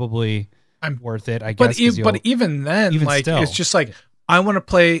probably worth it, I guess. But even then, like, still, it's just like, I want to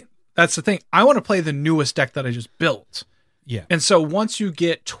play, that's the thing. I want to play the newest deck that I just built. Yeah. And so once you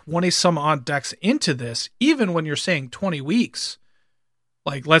get 20 some odd decks into this, even when you're saying 20 weeks,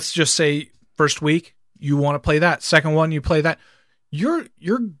 like, let's just say first week, you want to play that. Second one, you play that. You're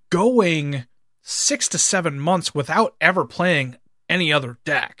going 6 to 7 months without ever playing any other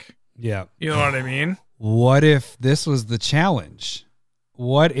deck. Yeah. You know what I mean? What if this was the challenge?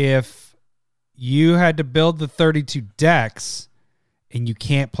 What if you had to build the 32 decks and you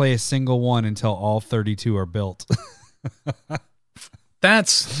can't play a single one until all 32 are built?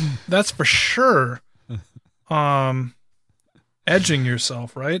 That's for sure. Edging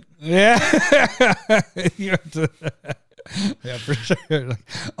yourself, right? Yeah. You have to, yeah, for sure. Like,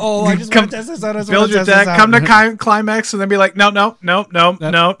 I just want to test this out. Build your deck, come to climax, and then be like, no.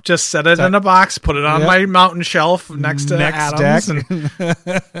 Just set it in a box, put it on my mountain shelf next to Adams.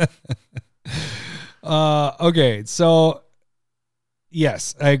 Okay, so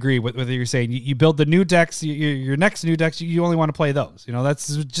yes, I agree with what you're saying. You build the new decks, your next new decks, you only want to play those. You know,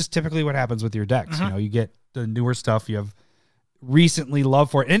 that's just typically what happens with your decks. You know, you get the newer stuff you have recently love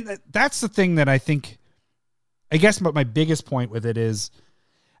for it. And that's the thing that I think, I guess my biggest point with it is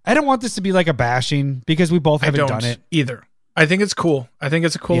I don't want this to be like a bashing because we both haven't done it either. I think it's cool. I think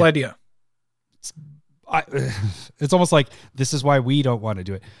it's a cool idea. it's almost like this is why we don't want to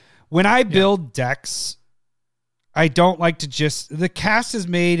do it. When I build decks, I don't like to just, the cast has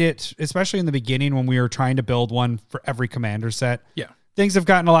made it, especially in the beginning when we were trying to build one for every commander set. Yeah. Things have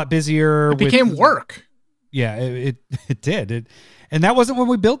gotten a lot busier. It became work. Yeah, it did. And that wasn't when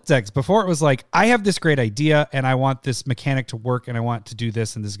we built decks. Before it was like, I have this great idea and I want this mechanic to work and I want to do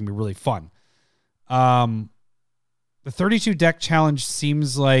this and this is going to be really fun. The 32 deck challenge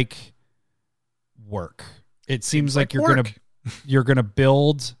seems like work. It seems like you're going to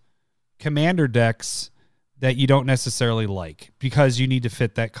build commander decks that you don't necessarily like because you need to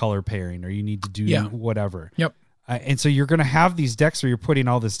fit that color pairing or you need to do whatever. Yep. And so you're going to have these decks where you're putting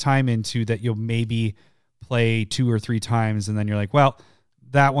all this time into that you'll maybe play 2 or 3 times and then you're like, well,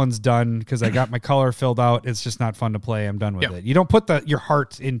 that one's done because I got my color filled out. It's just not fun to play. I'm done with it. You don't put your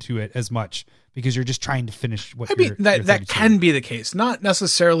heart into it as much because you're just trying to finish what that can be the case. Not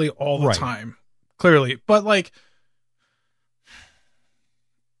necessarily all the time, clearly. But like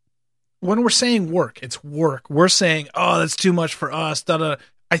when we're saying work, it's work. We're saying, oh, that's too much for us.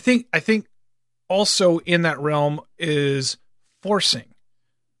 I think also in that realm is forcing.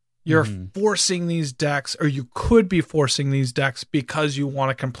 You're forcing these decks, or you could be forcing these decks because you want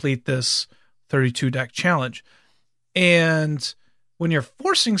to complete this 32 deck challenge. And when you're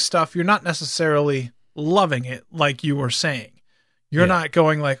forcing stuff, you're not necessarily loving it like you were saying. You're not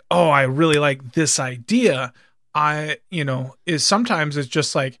going like, oh, I really like this idea. Sometimes it's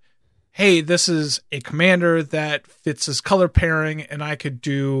just like, hey, this is a commander that fits this color pairing and I could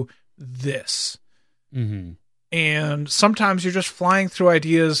do this. Mm-hmm. And sometimes you're just flying through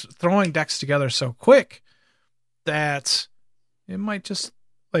ideas, throwing decks together so quick that it might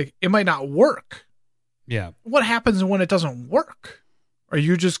not work. Yeah. What happens when it doesn't work? Are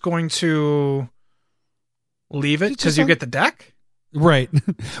you just going to leave it because you get the deck? Right.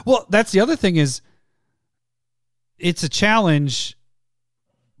 Well, that's the other thing is it's a challenge,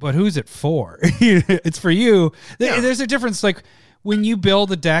 but who's it for? It's for you. Yeah. There's a difference. Like when you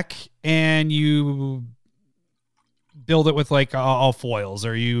build a deck and you build it with like all foils,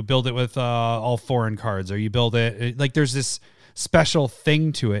 or you build it with all foreign cards, or you build it like there's this special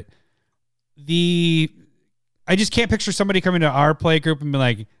thing to it. I just can't picture somebody coming to our play group and be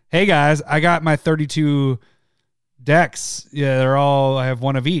like, hey guys, I got my 32 decks. Yeah, I have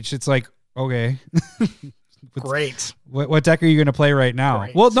one of each. It's like, okay. Great. What deck are you going to play right now?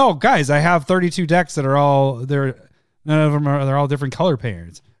 Great. Well, no, guys, I have 32 decks that are they're all different color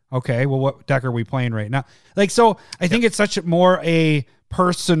pairs. Okay, well, what deck are we playing right now? Like, so I think it's such more a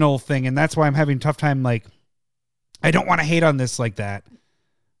personal thing, and that's why I'm having a tough time. Like, I don't want to hate on this like that,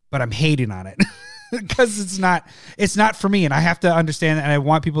 but I'm hating on it because it's not for me, and I have to understand, and I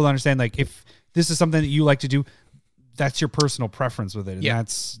want people to understand, like, if this is something that you like to do, that's your personal preference with it,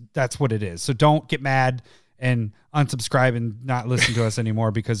 and that's what it is. So don't get mad and unsubscribe and not listen to us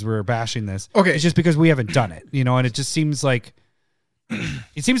anymore because we're bashing this. Okay, it's just because we haven't done it, and it just seems like.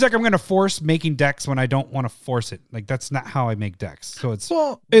 It seems like I'm going to force making decks when I don't want to force it. Like, that's not how I make decks. So it's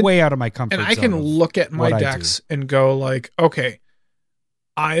way out of my comfort zone. And I can look at my decks and go like, okay,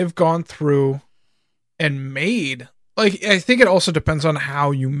 I've gone through and made, like, I think it also depends on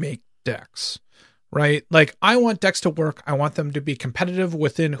how you make decks, right? Like, I want decks to work. I want them to be competitive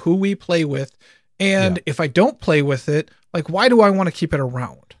within who we play with. And if I don't play with it, like, why do I want to keep it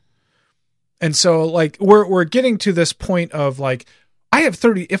around? And so, like, we're getting to this point of like,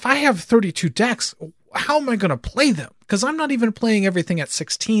 if I have 32 decks, how am I going to play them? Because I'm not even playing everything at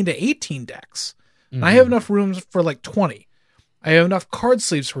 16 to 18 decks. Mm-hmm. I have enough rooms for like 20. I have enough card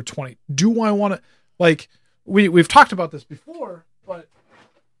sleeves for 20. Do I want to, like, we've talked about this before, but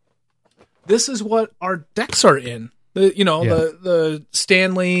this is what our decks are in. The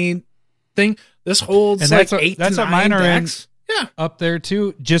Stanley thing. This holds like 8 to 9 decks. Yeah. Up there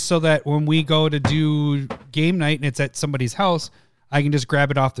too, just so that when we go to do game night and it's at somebody's house, I can just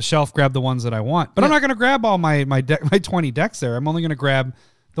grab it off the shelf, grab the ones that I want. But I'm not going to grab all my 20 decks there. I'm only going to grab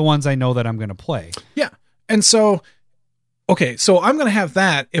the ones I know that I'm going to play. Yeah. And so, okay, so I'm going to have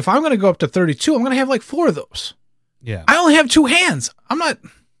that. If I'm going to go up to 32, I'm going to have like 4 of those. Yeah. I only have 2 hands. I'm not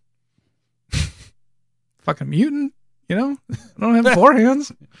fucking mutant, I don't have 4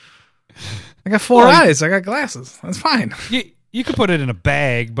 hands. I got 4 eyes. I got glasses. That's fine. You could put it in a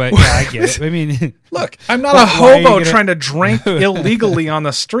bag, but yeah, I get it. I mean, look, I'm not a hobo trying to drink illegally on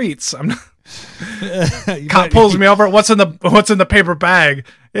the streets. I'm not. Cop pulls me over. What's in the paper bag?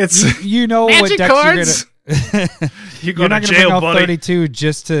 It's what magic decks cards. You're not to jail, buddy. 32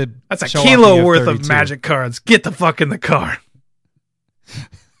 just to. That's a kilo worth of magic cards. Get the fuck in the car.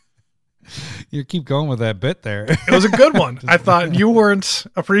 You keep going with that bit there. It was a good one. I thought you weren't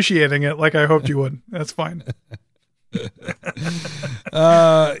appreciating it like I hoped you would. That's fine. Yeah.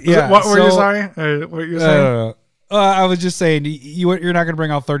 What were you saying? What were you saying? I was just saying you're not going to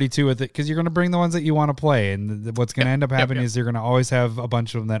bring out 32 with it because you're going to bring the ones that you want to play, and what's going to end up happening is you're going to always have a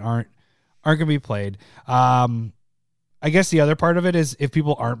bunch of them that aren't going to be played. I guess the other part of it is if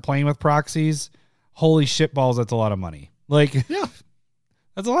people aren't playing with proxies, holy shit balls, that's a lot of money. Like, yeah,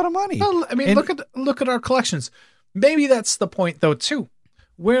 that's a lot of money. Well, I mean, look at our collections. Maybe that's the point though too.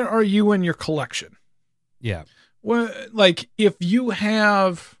 Where are you in your collection? Yeah. Well, like if you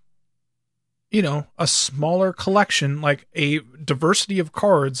have, a smaller collection, like a diversity of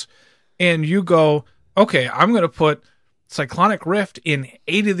cards, and you go, okay, I'm going to put Cyclonic Rift in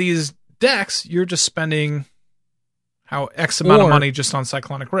 8 of these decks, you're just spending X amount of money just on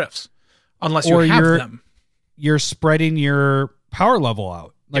Cyclonic Rifts, unless you have them. You're spreading your power level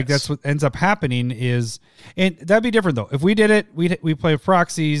out. Like that's what ends up happening is, and that'd be different though. If we did it, we play with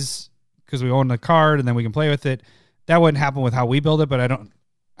proxies because we own the card and then we can play with it. That wouldn't happen with how we build it, but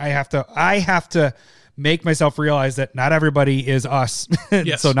I have to make myself realize that not everybody is us.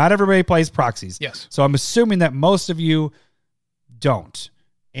 Yes. So not everybody plays proxies. Yes. So I'm assuming that most of you don't.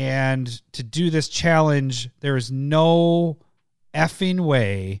 And to do this challenge, there is no effing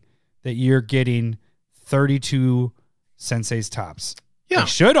way that you're getting 32 Sensei's tops. Yeah. They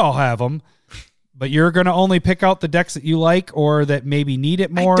should all have them, but you're going to only pick out the decks that you like or that maybe need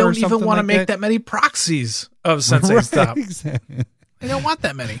it more. I don't even want to make that many proxies of Sensei's top. Exactly. I don't want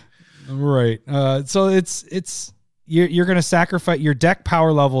that many. Right. So it's you're going to sacrifice your deck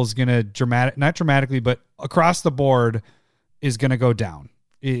power level is going to not dramatically, but across the board is going to go down.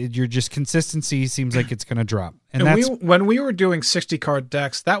 Your just consistency seems like it's going to drop. And that's when we were doing 60 card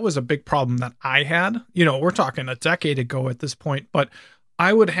decks, that was a big problem that I had. We're talking a decade ago at this point, but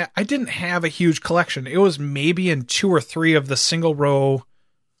I didn't have a huge collection. It was maybe in 2 or 3 of the single row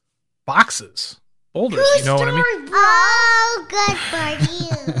boxes. Boulders, you know what I mean? Oh, good for you.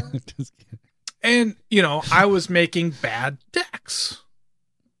 just kidding. And, I was making bad decks.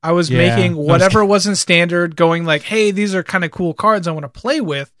 I was making whatever wasn't standard, going like, hey, these are kind of cool cards I want to play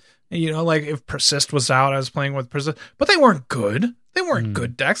with. And, like if Persist was out, I was playing with Persist. But they weren't good. They weren't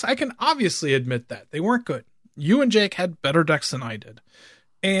good decks. I can obviously admit that. They weren't good. You and Jake had better decks than I did.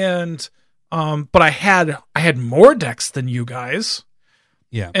 And but I had more decks than you guys.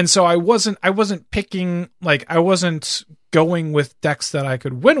 Yeah. And so I wasn't picking, like I wasn't going with decks that I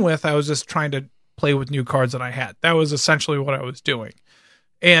could win with. I was just trying to play with new cards that I had. That was essentially what I was doing.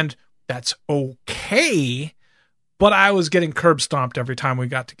 And that's okay, but I was getting curb stomped every time we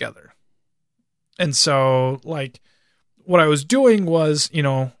got together. And so, like, what I was doing was,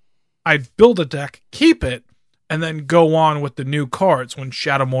 I'd build a deck, keep it, and then go on with the new cards when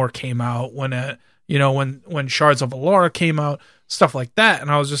Shadowmoor came out, when Shards of Alara came out, stuff like that.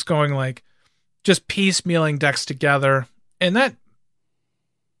 And I was just going, like, just piecemealing decks together. And that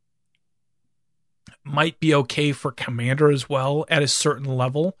might be okay for Commander as well at a certain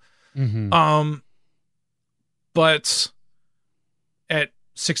level. Mm-hmm. But at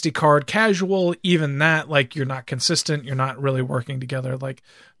 60 card casual, even that, like, you're not consistent, you're not really working together. Like,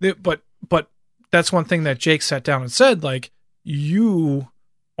 but that's one thing that Jake sat down and said, like,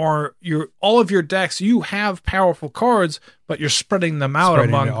 all of your decks, you have powerful cards, but you're spreading them out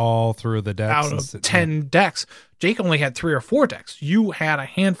among all through the decks out of 10 decks. Jake only had 3 or 4 decks. You had a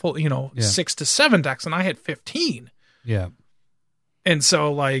handful, 6 to 7 decks, and I had 15. Yeah. And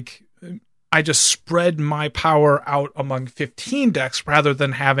so, like, I just spread my power out among 15 decks rather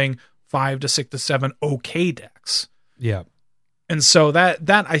than having 5 to 6 to 7 okay decks. Yeah. And so that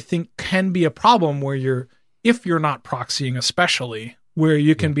I think can be a problem where if you're not proxying, especially, where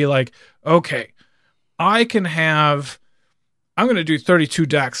you can be like, okay, I'm going to do 32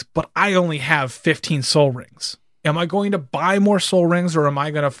 decks, but I only have 15 Soul Rings. Am I going to buy more Soul Rings, or am I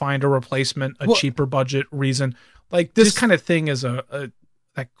going to find a replacement, cheaper budget reason? Like, this kind of thing is that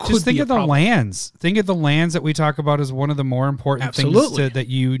could just think be of the lands. Think of the lands that we talk about as one of the more important things that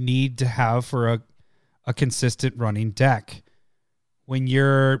you need to have for a consistent running deck. When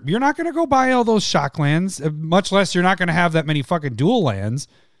you're not going to go buy all those shock lands, much less you're not going to have that many fucking dual lands.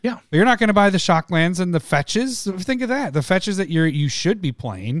 Yeah. But you're not going to buy the shock lands and the fetches. Think of that. The fetches that you should be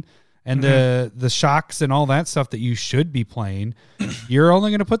playing, and the shocks and all that stuff that you should be playing. You're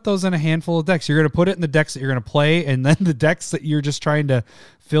only going to put those in a handful of decks. You're going to put it in the decks that you're going to play, and then the decks that you're just trying to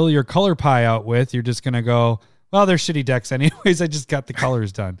fill your color pie out with, you're just going to go, well, they're shitty decks anyways. I just got the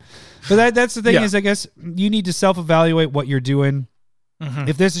colors done. But that's the thing is, I guess you need to self-evaluate what you're doing.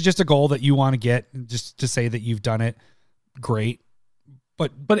 If this is just a goal that you want to get, just to say that you've done it, great.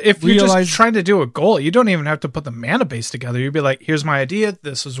 But if you're just trying to do a goal, you don't even have to put the mana base together. You'd be like, here's my idea.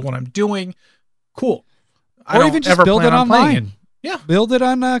 This is what I'm doing. Cool. Or even just build it online. Yeah. Build it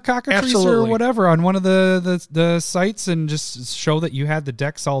on Cockatrice or whatever on one of the sites and just show that you had the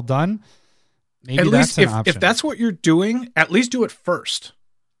decks all done. Maybe at that's least an option. If that's what you're doing, at least do it first.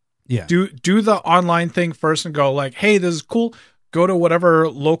 Yeah. Do the online thing first and go like, hey, this is cool. Go to whatever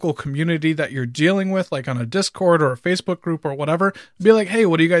local community that you're dealing with, like on a Discord or a Facebook group or whatever. Be like, hey,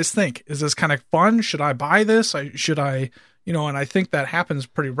 what do you guys think? Is this kind of fun? Should I buy this? Should I, and I think that happens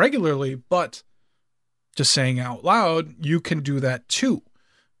pretty regularly, but just saying out loud, you can do that too.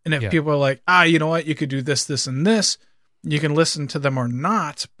 And if people are like, you know what, you could do this, this, and this, you can listen to them or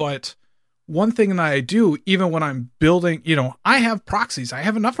not. But one thing that I do, even when I'm building, I have proxies. I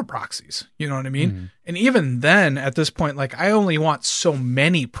have enough of proxies. You know what I mean? Mm-hmm. And even then, at this point, like I only want so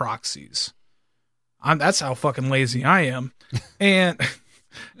many proxies. That's how fucking lazy I am. and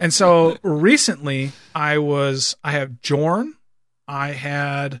so recently, I have Jorn. I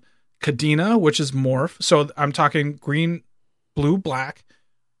had Kadena, which is Morph. So I'm talking green, blue, black.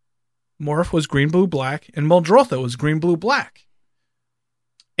 Morph was green, blue, black, and Muldrotha was green, blue, black.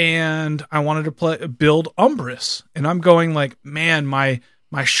 And I wanted to build Umbris, and I'm going like, man, my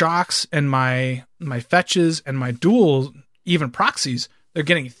shocks and my fetches and my duels, even proxies, they're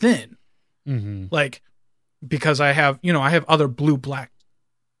getting thin. Mm-hmm. Like because I have other blue, black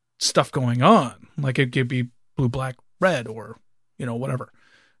stuff going on. Like it could be blue, black, red, or whatever.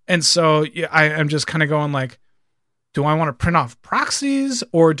 And so I'm just kind of going like, do I want to print off proxies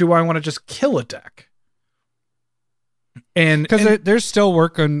or do I want to just kill a deck? And because there's still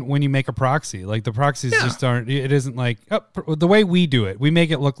work on when you make a proxy. Like the proxies just aren't. It isn't like the way we do it. We make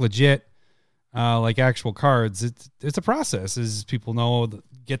it look legit, like actual cards. It's a process, as people know.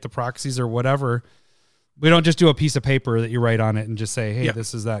 Get the proxies or whatever. We don't just do a piece of paper that you write on it and just say, "Hey,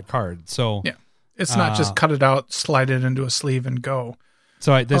 this is that card." So it's not just cut it out, slide it into a sleeve, and go.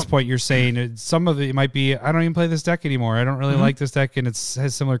 So at this point, you're saying some of it might be, I don't even play this deck anymore. I don't really like this deck, and it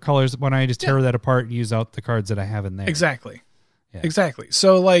has similar colors. When I just tear that apart and use out the cards that I have in there. Exactly.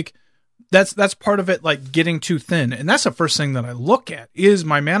 So like that's part of it, like getting too thin, and that's the first thing that I look at is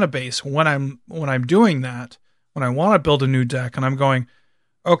my mana base when I'm doing that. When I want to build a new deck, and I'm going,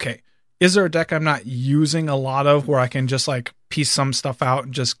 okay, is there a deck I'm not using a lot of where I can just like piece some stuff out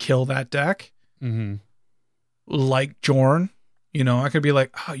and just kill that deck? Mm-hmm. Like Jorn. I could be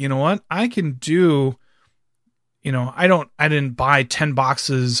like, oh, you know what? I can do, I didn't buy 10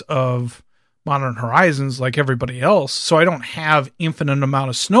 boxes of Modern Horizons like everybody else. So I don't have infinite amount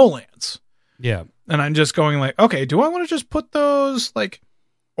of Snowlands. Yeah. And I'm just going like, okay, do I want to just put those like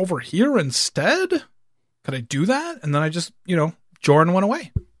over here instead? Could I do that? And then I just, Jorn went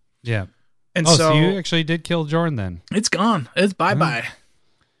away. Yeah. And so you actually did kill Jorn then. It's gone. It's bye-bye.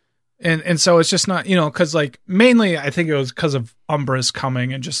 And so it's just not, because like mainly I think it was because of Umbris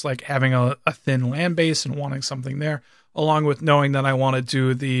coming and just like having a thin land base and wanting something there, along with knowing that I want to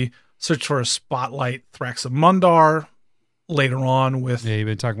do the Search for a Spotlight Thraxamundar later on with. Yeah, you've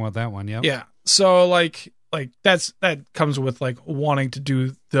been talking about that one. Yep. Yeah. So like that comes with like wanting to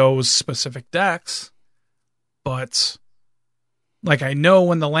do those specific decks. But like I know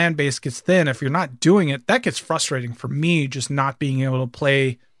when the land base gets thin, if you're not doing it, that gets frustrating for me, just not being able to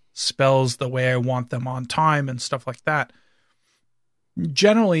play spells the way I want them on time and stuff like that.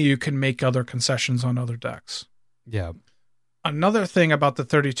 Generally, you can make other concessions on other decks. Yeah. Another thing about the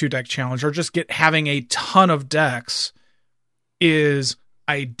 32 deck challenge, or just having a ton of decks, is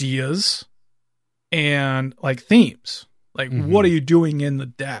ideas and like themes. Like, what are you doing in the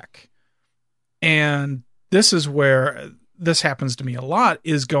deck? And this is where this happens to me a lot,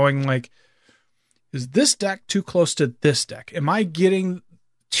 is going like, is this deck too close to this deck? Am I getting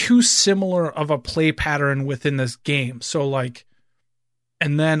too similar of a play pattern within this game? So like,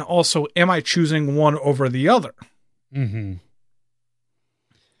 and then also, am I choosing one over the other? Mm-hmm.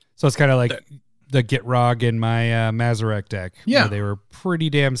 So it's kind of like the Gitrog in my Mazarek deck. Yeah. They were pretty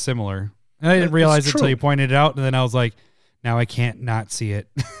damn similar. And I didn't realize it until you pointed it out, and then I was like, now I can't not see it.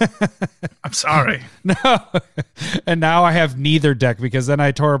 I'm sorry. No. And now I have neither deck, because then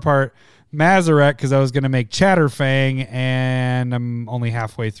I tore apart Mazarek because I was going to make Chatterfang, and I'm only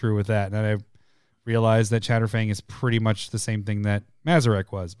halfway through with that. And I realized that Chatterfang is pretty much the same thing that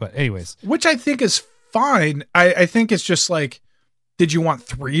Mazarek was. But anyways. Which I think is fine. I think it's just like, did you want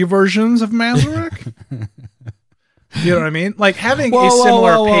 3 versions of Mazarek? You know what I mean? Like having a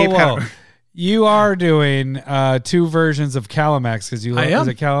similar pay pattern. You are doing 2 versions of Calamax because you love it. Is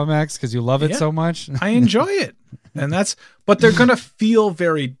it Calamax because you love it so much? I enjoy it. And but they're going to feel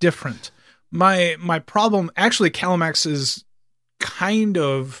very different. My problem, actually, Calamax is kind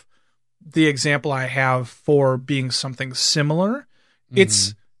of the example I have for being something similar.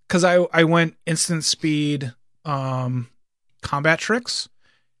 It's because I went instant speed combat tricks.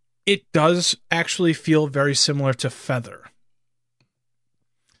 It does actually feel very similar to Feather.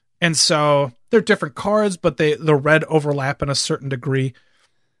 And so they're different cards, but the red overlap in a certain degree.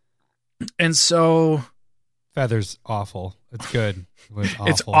 And so Feather's awful. It's good.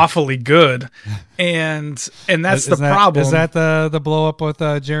 It's awfully good. And that's the problem. Is that the blow up with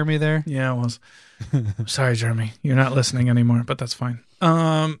Jeremy there? Yeah, it was. Sorry, Jeremy. You're not listening anymore, but that's fine.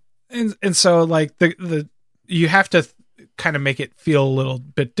 And so like the you have to kind of make it feel a little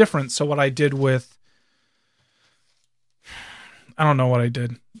bit different. So what I did with I don't know what I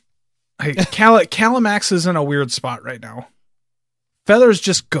did. Calamax is in a weird spot right now. Feather's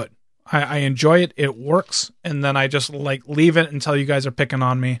just good. I enjoy it. It works. And then I just like leave it until you guys are picking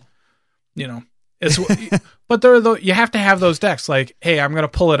on me. You know, it's, but you have to have those decks like, hey, I'm going to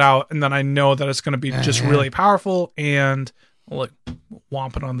pull it out. And then I know that it's going to be just really powerful and like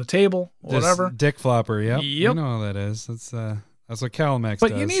whomp it on the table or whatever. Dick flopper. Yep. You know how that is. That's what Calamax does.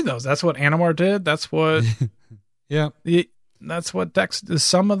 But you need those. That's what Animar did. That's what, that's what decks,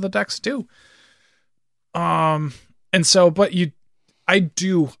 some of the decks do. And so, but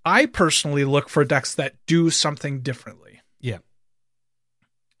I personally look for decks that do something differently. Yeah.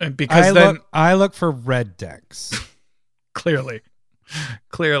 And because I look for red decks. Clearly.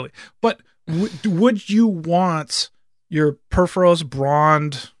 But would you want your Purphoros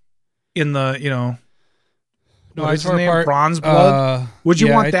Brond in the, what is his name? Bronze Blood? Would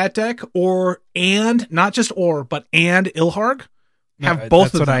you want that deck and not just but Ilharg? Have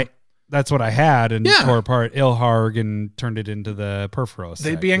both of them. That's what I had and tore apart Ilharg and turned it into the Purphoros.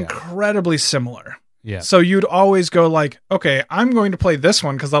 They'd be incredibly similar. Yeah. So you'd always go like, okay, I'm going to play this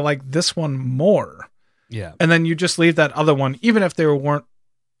one because I like this one more. Yeah. And then you just leave that other one, even if they weren't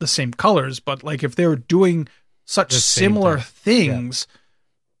the same colors, but like if they were doing such similar things,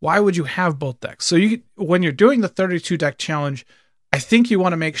 why would you have both decks? So when you're doing the 32 deck challenge, I think you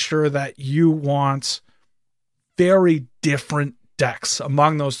want to make sure that you want very different decks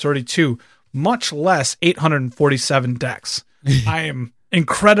among those 32, much less 847 decks. I am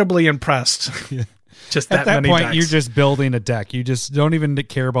incredibly impressed. Just at that many point, decks. you're just building a deck. You just don't even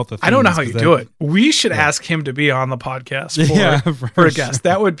care about the themes. I don't know how you do it. We should ask him to be on the podcast for a guest.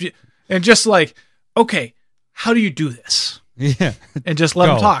 That would be, and just like, okay, how do you do this? Yeah. And just let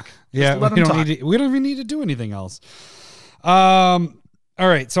him talk. We don't even need to do anything else. All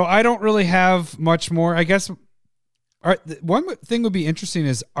right. So I don't really have much more. I guess one thing would be interesting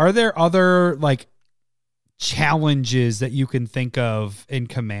is, are there other like challenges that you can think of in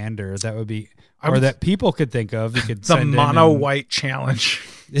Commander that would be, or that people could think of? You could the mono white challenge.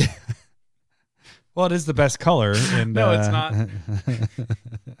 Well, it is the best color. And, no, it's not.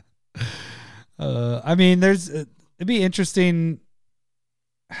 I mean, it'd be interesting.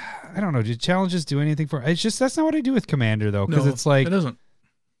 I don't know. Do challenges do anything for? It's just that's not what I do with Commander though, because it's like it isn't.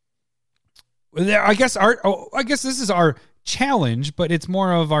 I guess this is our challenge, but it's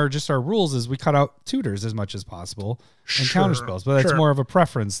more of our rules is we cut out tutors as much as possible and counter spells, but that's more of a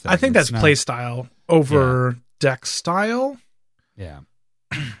preference thing. I think that's play style over deck style. Yeah.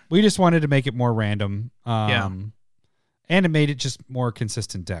 We just wanted to make it more random. And it made it just more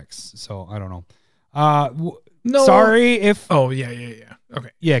consistent decks. So I don't know. No. Sorry if. Oh yeah. Okay.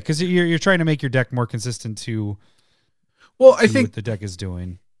 Yeah, because you're trying to make your deck more consistent to. Well, I think what the deck is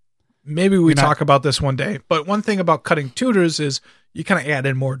doing. Maybe we talk about this one day. But one thing about cutting tutors is you kind of add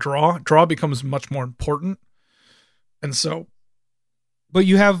in more draw. Draw becomes much more important, and so. But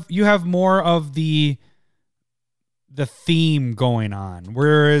you have more of the theme going on,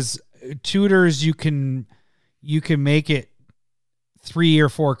 whereas tutors you can make it 3 or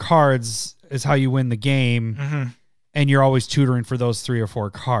 4 cards is how you win the game, and you're always tutoring for those 3 or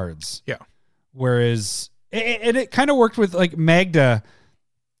 4 cards. Yeah. Whereas it kind of worked with like Magda.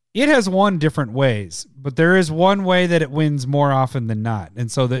 It has won different ways, but there is one way that it wins more often than not, and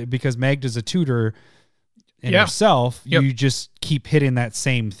so that because Magda's a tutor in herself, you just keep hitting that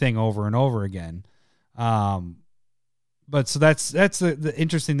same thing over and over again. But so that's the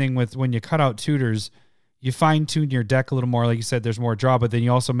interesting thing with when you cut out tutors, you fine tune your deck a little more. Like you said, there's more draw, but then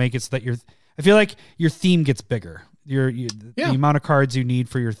you also make it so that I feel like your theme gets bigger. The amount of cards you need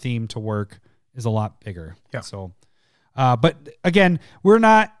for your theme to work is a lot bigger. Yeah. So, but again, we're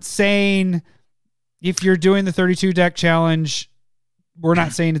not saying if you're doing the 32 deck challenge, we're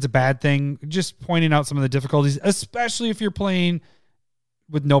not saying it's a bad thing. Just pointing out some of the difficulties, especially if you're playing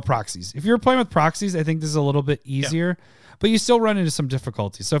with no proxies. If you're playing with proxies, I think this is a little bit easier. but you still run into some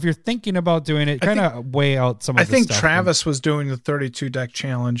difficulties. So if you're thinking about doing it, kind of weigh out some of the stuff. I think Travis was doing the 32 deck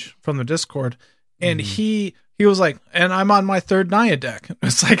challenge from the Discord, and he was like, and I'm on my third Naya deck.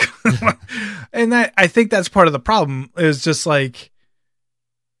 It's like, and I think that's part of the problem is just like,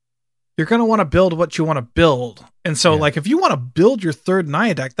 you're going to want to build what you want to build. And so like, if you want to build your third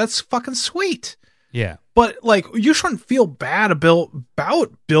Naya deck, that's fucking sweet. Yeah. But like, you shouldn't feel bad about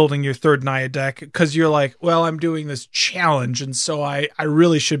building your third Naya deck because you're like, well, I'm doing this challenge, and so I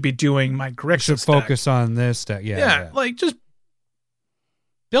really should be doing my Grixis should focus on this deck. Yeah. Like just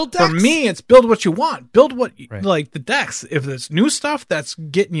build decks. For me, it's build what you want. Build what like the decks. If it's new stuff that's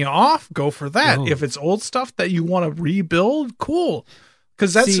getting you off, go for that. Ooh. If it's old stuff that you want to rebuild, cool.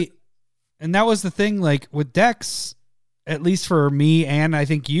 Because that's and that was the thing. Like with decks, at least for me, and I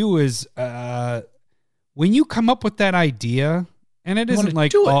think you is. When you come up with that idea, and it isn't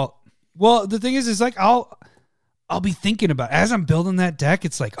like all, well, the thing is like I'll be thinking about as I'm building that deck.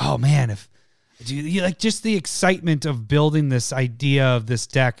 It's like, oh man, if you like just the excitement of building this idea of this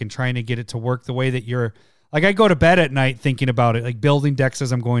deck and trying to get it to work the way that you're like. I go to bed at night thinking about it, like building decks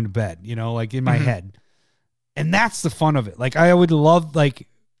as I'm going to bed. You know, like in my head, and that's the fun of it. Like I would love like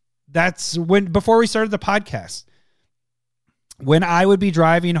that's before we started the podcast. When I would be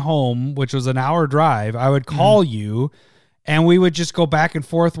driving home, which was an hour drive, I would call you and we would just go back and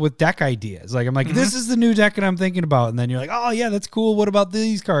forth with deck ideas. Like, I'm like, this is the new deck that I'm thinking about. And then you're like, oh yeah, that's cool. What about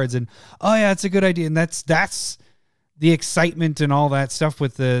these cards? And oh yeah, it's a good idea. And that's the excitement and all that stuff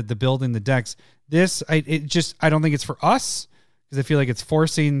with the building the decks. I don't think it's for us because I feel like it's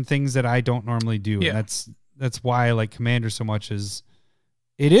forcing things that I don't normally do. Yeah. And that's why I like Commander so much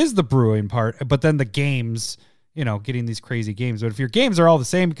it is the brewing part, but then the games, you know, getting these crazy games. But if your games are all the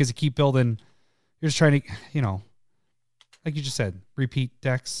same because you keep building, you're just trying to, you know, like you just said, repeat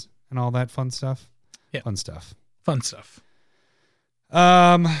decks and all that fun stuff. Yeah. Fun stuff.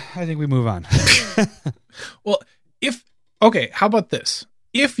 I think we move on. Well, how about this?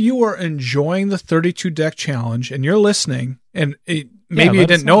 If you are enjoying the 32 deck challenge and you're listening and maybe you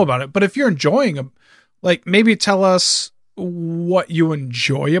didn't know about it, but if you're enjoying them, like maybe tell us what you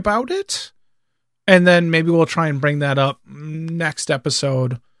enjoy about it. And then maybe we'll try and bring that up next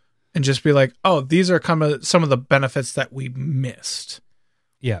episode and just be like, oh, these are some of the benefits that we missed.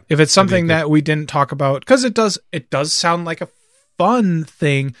 Yeah. If it's something that we didn't talk about, because it does sound like a fun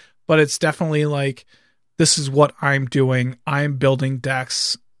thing, but it's definitely like, this is what I'm doing. I'm building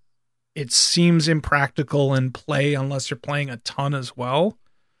decks. It seems impractical in play unless you're playing a ton as well.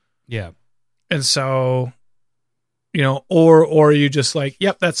 Yeah. And so, you know, or you just like,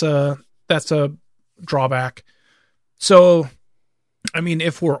 yep, that's a drawback. So, I mean,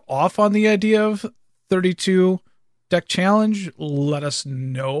 if we're off on the idea of 32 deck challenge, let us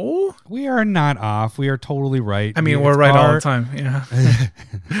know. We are not off. We are totally right. I mean, we're right all the time. Yeah.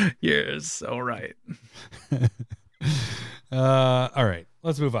 You're so right. All right.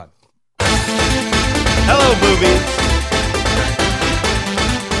 Let's move on. Hello, boobies.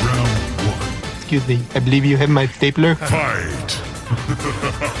 Round 1. Excuse me. I believe you have my stapler. Fight.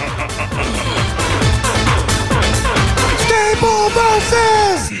 Staple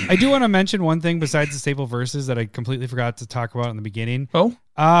versus. I do want to mention one thing besides the staple versus that I completely forgot to talk about in the beginning. Oh,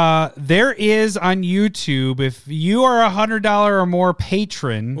 there is on YouTube, if you are $100 or more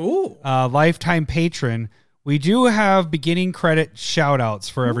patron, lifetime patron, we do have beginning credit shout outs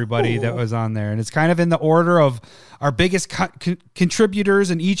for everybody that was on there. And it's kind of in the order of our biggest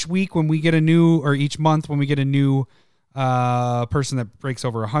contributors. And each week when we get a new, or each month when we get a new person that breaks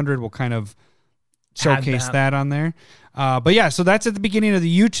over 100, we'll kind of showcase that on there. But yeah, so that's at the beginning of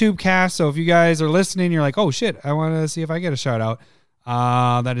the YouTube cast. So if you guys are listening, you're like, oh shit, I want to see if I get a shout out.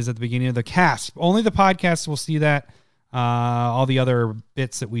 That is at the beginning of the cast. Only the podcast will see that. All the other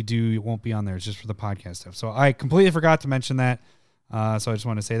bits that we do won't be on there. It's just for the podcast stuff. So I completely forgot to mention that. So I just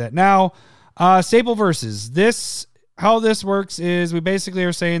want to say that. Now, Staple Versus. How this works is we basically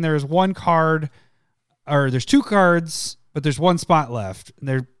are saying there's one card, or there's two cards, but there's one spot left. And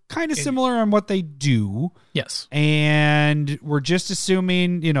they're kind of similar on what they do. Yes. And we're just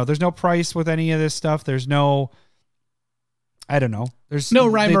assuming, there's no price with any of this stuff. There's no, I don't know. There's no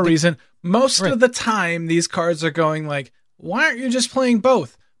rhyme or reason. Most of the time, these cards are going like, why aren't you just playing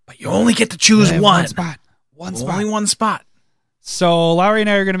both? But you only get to choose one spot. Only one spot. So Lowry and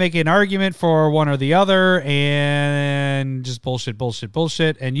I are going to make an argument for one or the other and just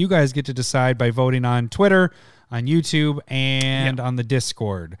bullshit. And you guys get to decide by voting on Twitter, on YouTube, and on the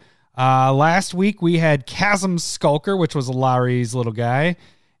Discord. Last week we had Chasm Skulker, which was Lowry's little guy.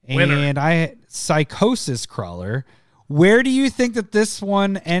 Winner. And I had Psychosis Crawler. Where do you think that this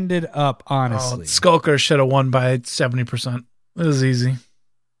one ended up, honestly? Skulker should have won by 70%. It was easy.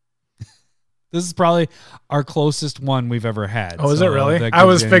 This is probably our closest one we've ever had. Oh, is it really? I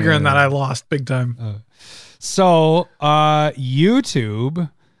was figuring that I lost big time. So, YouTube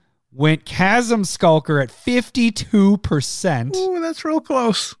went Chasm Skulker at 52%. Ooh, that's real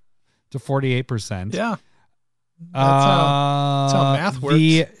close. To 48%. Yeah. That's how math works.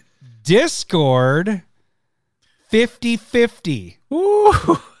 The Discord, 50-50. Ooh.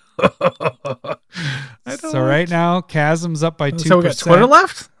 So right now, Chasm's up by 2%. So we got Twitter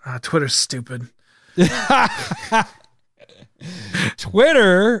left? Twitter's stupid.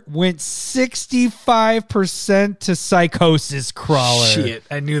 Twitter went 65% to Psychosis Crawler. Shit,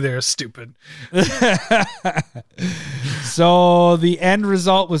 I knew they were stupid. So the end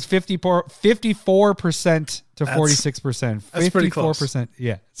result was 54% to 46%. That's pretty close.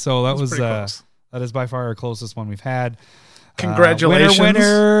 Yeah. So that was close. that is by far our closest one we've had. Congratulations.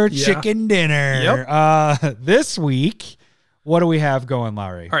 Winner, Yeah. chicken dinner. Yep. This week, what do we have going,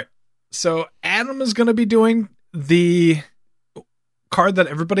 Larry? All right. So Adam is going to be doing the card that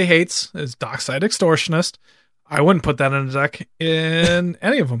everybody hates, is Dockside Extortionist. I wouldn't put that in a deck in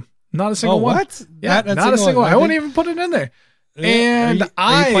any of them. Not a single one. What? Yeah, not a single one. I wouldn't even put it in there. And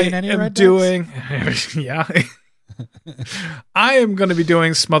are you playing any I am red doing... Yeah. I am going to be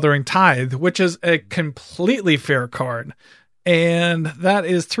doing Smothering Tithe, which is a completely fair card. And that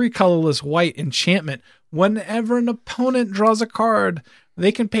is 3 colorless white enchantment. Whenever an opponent draws a card,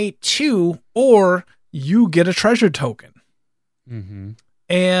 they can pay 2 or you get a treasure token. Mm-hmm.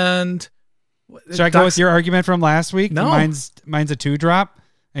 And should I go with your argument from last week? No. Mine's a 2-drop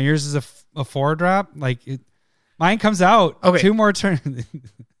and yours is a 4-drop. Like mine comes out 2 more turns.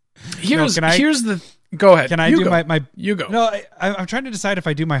 Here's the... Go ahead. Can I do my... You go. No, I'm trying to decide if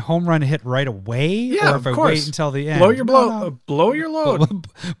I do my home run hit right away yeah, or if of I course. wait until the end. Blow your blow. Blow your load.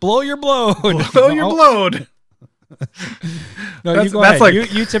 Blow your blow. Blow your load. No, you go ahead. Like...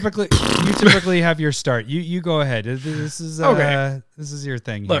 You typically have your start. You go ahead. This is okay. This is your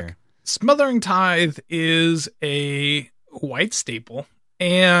thing. Look, here. Smothering Tithe is a white staple,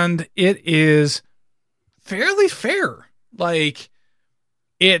 and it is fairly fair. Like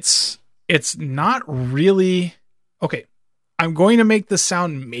it's not really okay. I'm going to make this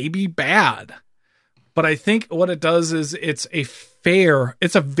sound maybe bad, but I think what it does is it's a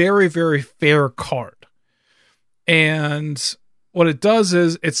very, very fair card. And what it does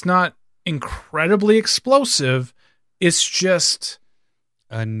is it's not incredibly explosive. It's just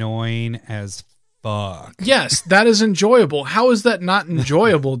annoying as fuck. Yes, that is enjoyable. How is that not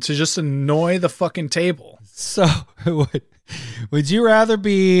enjoyable to just annoy the fucking table? So would you rather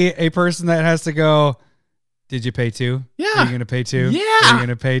be a person that has to go, did you pay 2? Yeah. Are you going to pay 2? Yeah. Are you going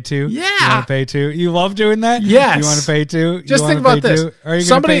to pay 2? Yeah. You want to pay 2? You love doing that? Yes. You want to pay 2? Just think about this.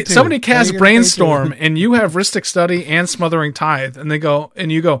 Somebody casts Brainstorm and you have Rhystic Study and Smothering Tithe and you go, are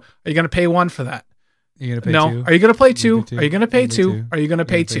you going to pay 1 for that? Are you going to pay 2? Are you going to play 2? Are you going to pay 2? Are you going to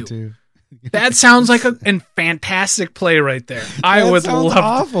pay 2? That sounds like a fantastic play right there. I would love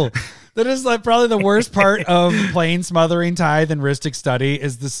awful. That is like probably the worst part of playing Smothering Tithe and Rhystic Study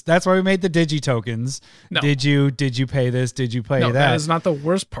is this. That's why we made the Digi tokens. No. Did you pay this? Did you play that? That is not the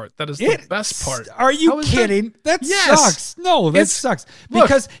worst part. That is the best part. Are you kidding? That sucks. No, that sucks.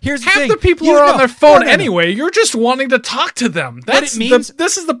 Because here's the half thing. the people are on their phone anyway. You're just wanting to talk to them. This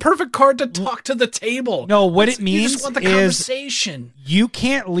is the perfect card to talk to the table. No, what it means you just want the conversation. You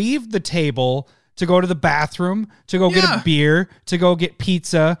can't leave the table to go to the bathroom, to go get a beer, to go get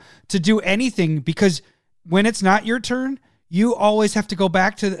pizza, to do anything, because when it's not your turn, you always have to go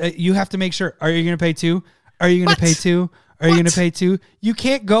back to, you have to make sure, are you going to pay 2? Are you going to pay 2? Are you going to pay 2? You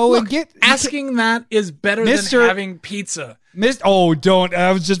can't go and get... Asking that is better than having pizza. Don't.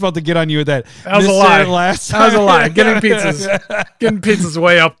 I was just about to get on you with that. That was a lie. That was a lie. Getting pizza's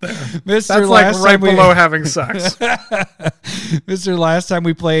way up there. That's like right below having sex. Mr. Last time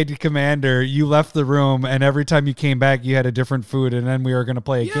we played Commander, you left the room, and every time you came back, you had a different food, and then we were going to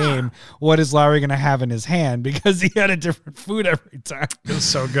play a game. What is Larry going to have in his hand? Because he had a different food every time. It was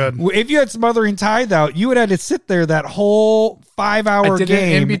so good. If you had Smothering Tithe out, you would have to sit there that whole 5-hour game. I did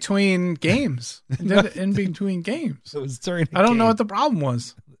it in between games. It was during I don't know what the problem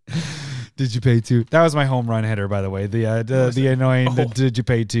was. Did you pay 2? That was my home run hitter, by the way. The annoying. Did you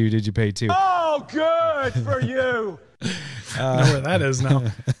pay 2? Did you pay 2? Oh, good for you. I know where that is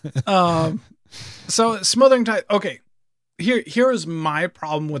now. So Smothering Tithe. Okay, here is my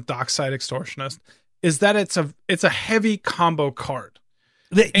problem with Dockside Extortionist is that it's a heavy combo card.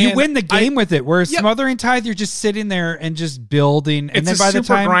 You win the game with it. Whereas Smothering Tithe, you're just sitting there and just building. And then by the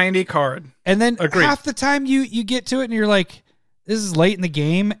time grindy card. And then Agreed. half the time you get to it and you're like, this is late in the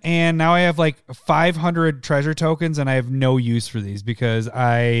game, and now I have like 500 treasure tokens, and I have no use for these because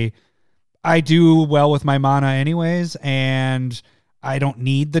I do well with my mana anyways, and I don't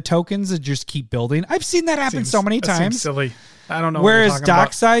need the tokens to just keep building. I've seen that happen so many times. Seems silly. I don't know. Whereas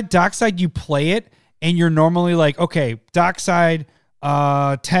Dockside, you play it, and you're normally like, okay, Dockside,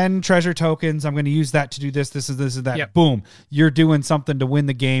 10 treasure tokens. I'm going to use that to do this, this, and that. Yep. Boom. You're doing something to win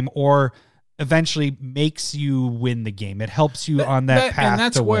the game, or eventually makes you win the game. It helps you on that path. And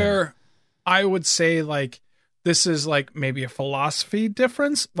that's to where win. I would say like this is like maybe a philosophy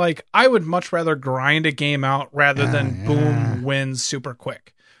difference. Like I would much rather grind a game out rather than boom wins super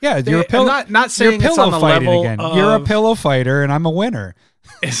quick. Yeah, you're a pillow. Not saying you're it's on the level again. of, You're a pillow fighter, and I'm a winner.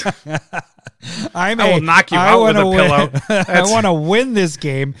 I will knock you out with a pillow. I want to win this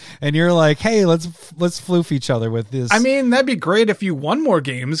game, and you're like, "Hey, let's floof each other with this." I mean, that'd be great if you won more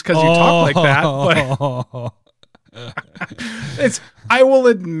games because you talk like that. But I will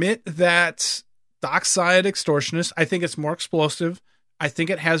admit that Dockside Extortionist, I think it's more explosive. I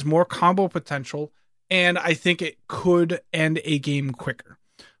think it has more combo potential, and I think it could end a game quicker.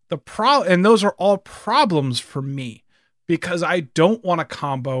 And those are all problems for me because I don't want to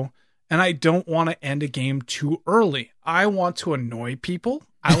combo and I don't want to end a game too early. I want to annoy people.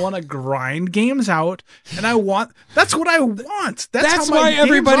 I want to grind games out, and that's what I want. That's how why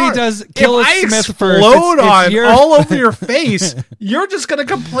everybody does Kill a Smith explode first. All over your face, you're just going to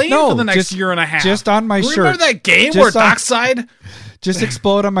complain for the next year and a half. Just on my shirt. Remember that game where Dockside? Just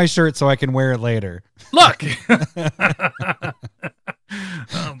explode on my shirt so I can wear it later. Look.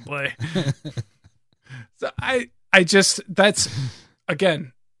 Oh boy. So I just, that's,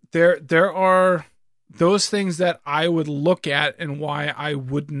 again, there are those things that I would look at and why I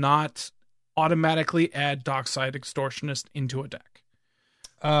would not automatically add Dockside Extortionist into a deck.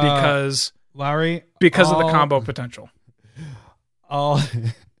 Because Lowry, of the combo potential. I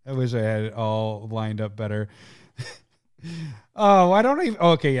wish I had it all lined up better. Oh, I don't even.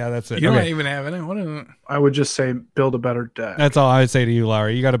 Okay, yeah, that's it. You don't even have it. I would just say build a better deck. That's all I would say to you,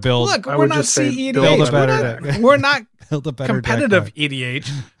 Lowry. You got to build. Look, we're not CEDH. Build a better deck. We're not build a better competitive deck,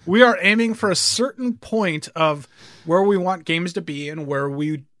 EDH. We are aiming for a certain point of where we want games to be and where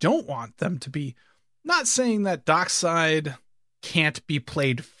we don't want them to be. Not saying that Dockside can't be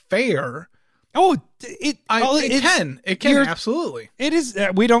played fair. Oh, it can. It can, absolutely. It is.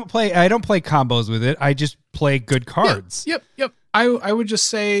 I don't play combos with it. I just play good cards. Yep. I would just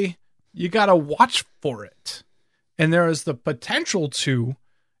say you got to watch for it. And there is the potential to,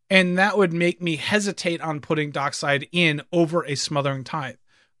 and that would make me hesitate on putting Dockside in over a Smothering Tithe.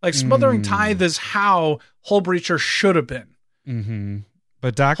 Like Smothering Tithe is how Hull Breacher should have been. Mm-hmm.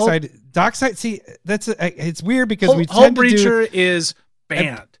 But Dockside, see, it's weird because Hull tend Breacher is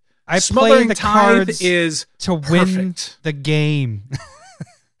banned. I Smothering play the Tithe cards is to perfect. win the game.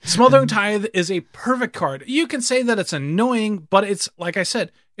 Smothering Tithe is a perfect card. You can say that it's annoying, but it's, like I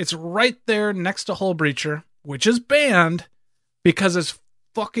said, it's right there next to Hull Breacher, which is banned because it's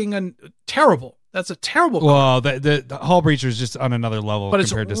fucking terrible. That's a terrible card. Well, the Hull Breacher is just on another level, but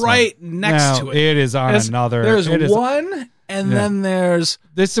it's right next to it. It is on another. There's one, and then there's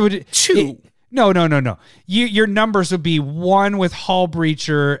two. No. Your numbers would be 1 with Hull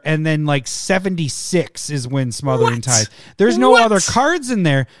Breacher, and then like 76 is when Smothering Tithe. There's no other cards in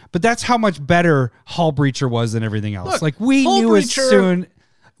there, but that's how much better Hull Breacher was than everything else. Look, like we Hull knew as Breacher soon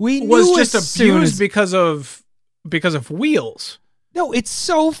was just abused because of wheels. No, it's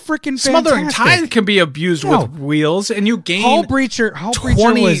so freaking fantastic. Smothering Tithe can be abused with wheels, and you gain Hull Breacher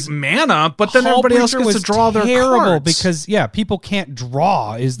 20 was mana, but then everybody else gets to draw their cards. Because people can't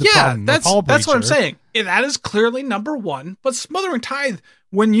draw is the problem. That's with Hull what I'm Breacher. saying. That is clearly number one. But Smothering Tithe,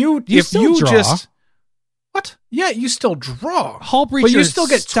 when you still draw. You still draw. Hull Breacher, but you still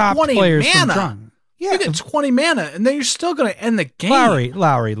get 20 players from mana. drawing. Yeah, you get 20 mana, and then you're still going to end the game.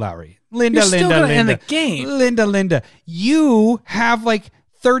 Lowry. Linda, You're still going to end the game. Linda. You have like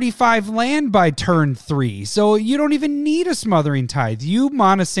 35 land by turn 3, so you don't even need a Smothering Tithe. You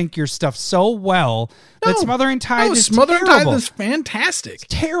mana sink your stuff so well that Smothering Tithe is Smothering terrible. Tithe is fantastic. It's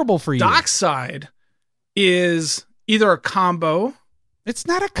terrible for you. Dockside is either a combo. It's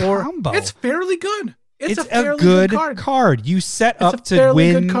not a combo. It's fairly good. It's a fairly good card. You set up to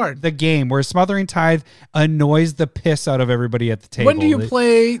win the game, where Smothering Tithe annoys the piss out of everybody at the table. When do you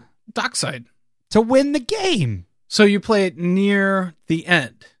play Dockside? To win the game. So you play it near the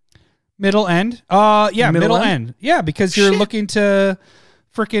end. Middle end? Middle end. Yeah, because you're looking to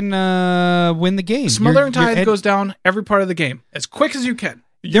freaking win the game. Smothering Tithe goes down every part of the game as quick as you can.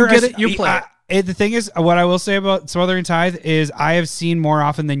 You get it, you play it. The thing is, what I will say about Smothering Tithe is I have seen more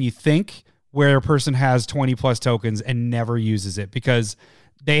often than you think where a person has 20 plus tokens and never uses it because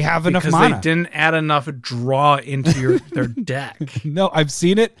they have enough mana. Because they didn't add enough draw into their deck. No, I've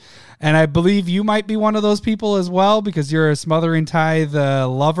seen it, and I believe you might be one of those people as well because you're a Smothering Tithe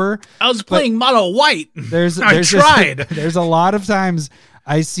lover. I was playing mono white. I tried. There's a lot of times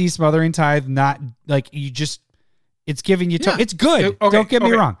I see Smothering Tithe not like you just. It's giving you. It's good. Don't get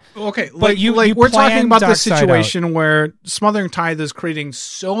me wrong. Okay, but we're talking about this situation where Smothering Tithe is creating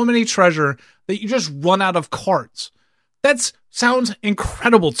so many treasure that you just run out of cards. That sounds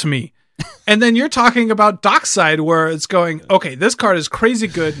incredible to me. And then you're talking about Dockside where it's going, okay, this card is crazy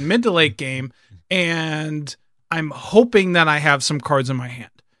good mid to late game, and I'm hoping that I have some cards in my hand.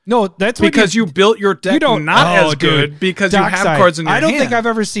 No, that's because you built your deck as good because Dockside, you have cards in your hand. I don't think I've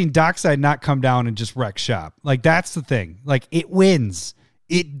ever seen Dockside not come down and just wreck shop. Like, that's the thing. Like, it wins.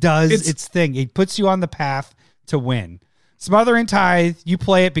 It does its thing. It puts you on the path to win. Smothering Tithe, you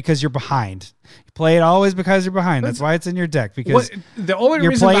play it because you're behind. You play it always because you're behind. That's why it's in your deck. Because the only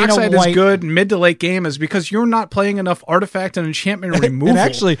reason Dockside is good mid to late game is because you're not playing enough artifact and enchantment removal. And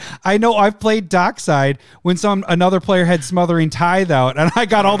actually, I know I've played Dockside when another player had Smothering Tithe out, and I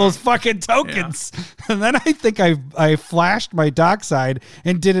got all those fucking tokens. Yeah. And then I think I flashed my Dockside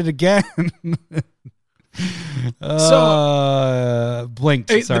and did it again.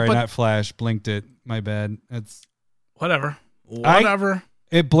 Blinked. Sorry, not flash. Blinked it. My bad. It's whatever.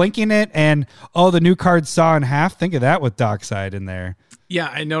 Blinking it and the new card Saw in Half. Think of that with Dockside in there. Yeah,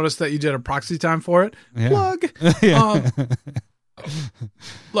 I noticed that you did a proxy time for it. Yeah. Plug.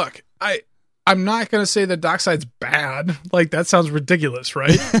 Look, I'm not going to say that Dockside's bad. Like, that sounds ridiculous,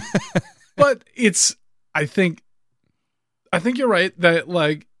 right? But I think you're right that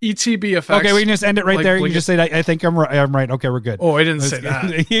like ETB effects. Okay, we can just end it right there. You just say that. I think I'm right. I'm right. Okay, we're good. Oh, I didn't say that.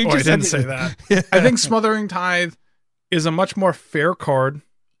 I didn't say that. I think Smothering Tithe is a much more fair card.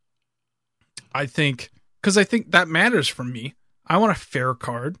 I think that matters for me. I want a fair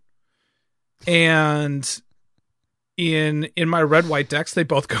card. And in my red-white decks, they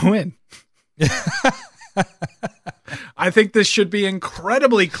both go in. I think this should be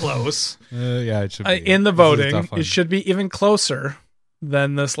incredibly close. Yeah, it should be. In the voting. It should be even closer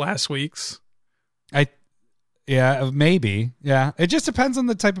than this last week's. Yeah, maybe. Yeah, it just depends on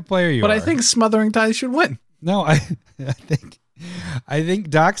the type of player you are. But I think Smothering Tithe should win. No, I think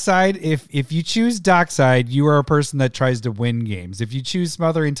Dockside, if you choose Dockside, you are a person that tries to win games. If you choose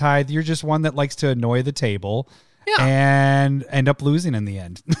Smothering Tithe, you're just one that likes to annoy the table and end up losing in the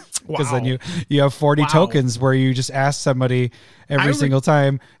end. Because then you have 40 tokens where you just ask somebody every single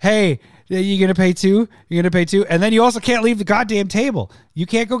time, hey, you going to pay two? You're going to pay two? And then you also can't leave the goddamn table. You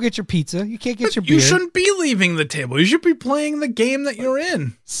can't go get your pizza. You can't get your beer. You shouldn't be leaving the table. You should be playing the game that you're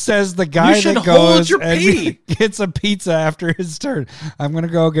in. Says the guy that goes and gets a pizza after his turn. I'm going to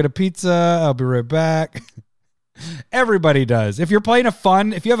go get a pizza. I'll be right back. Everybody does. If you have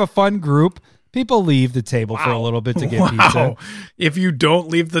a fun group, people leave the table for a little bit to get pizza. If you don't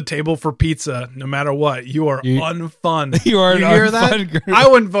leave the table for pizza, no matter what, you are unfun. You are you hear that? Group. I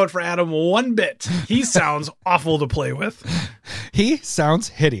wouldn't vote for Adam one bit. He sounds awful to play with. He sounds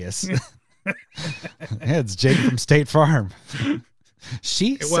hideous. It's Jake from State Farm.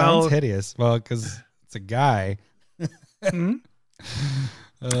 She sounds hideous. Well, because it's a guy. And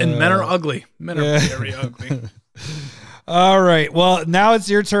men are ugly. Men are very ugly. All right. Well, now it's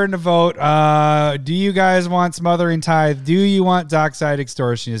your turn to vote. Do you guys want Smothering Tithe? Do you want Dockside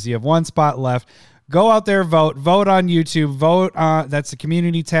Extortionist? You have one spot left. Go out there, vote. Vote on YouTube. Vote. That's the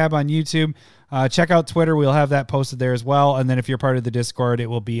community tab on YouTube. Check out Twitter. We'll have that posted there as well. And then if you're part of the Discord, it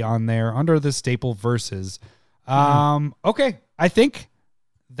will be on there under the Staple Versus. Okay. I think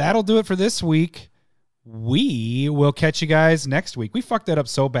that'll do it for this week. We will catch you guys next week. We fucked that up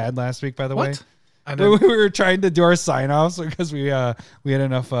so bad last week, by the way. We were trying to do our sign-offs because we had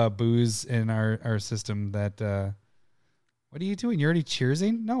enough booze in our system that what are you doing? You're already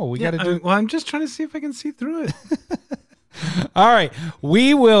cheersing? No, we got to do. Well, I'm just trying to see if I can see through it. All right,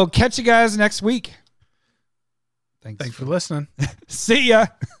 we will catch you guys next week. Thanks for listening. See ya.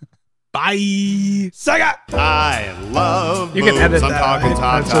 Bye. Saga. I love you can edit I'm that. talking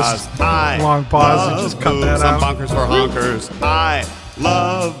tatas. Long pause and just cut that out. Some bunkers for honkers. I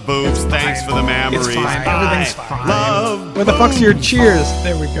love boobs. Thanks for the memories. It's fine. Everything's fine. Where the fuck's your cheers?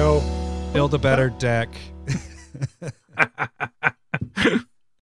 There we go. Build a better deck.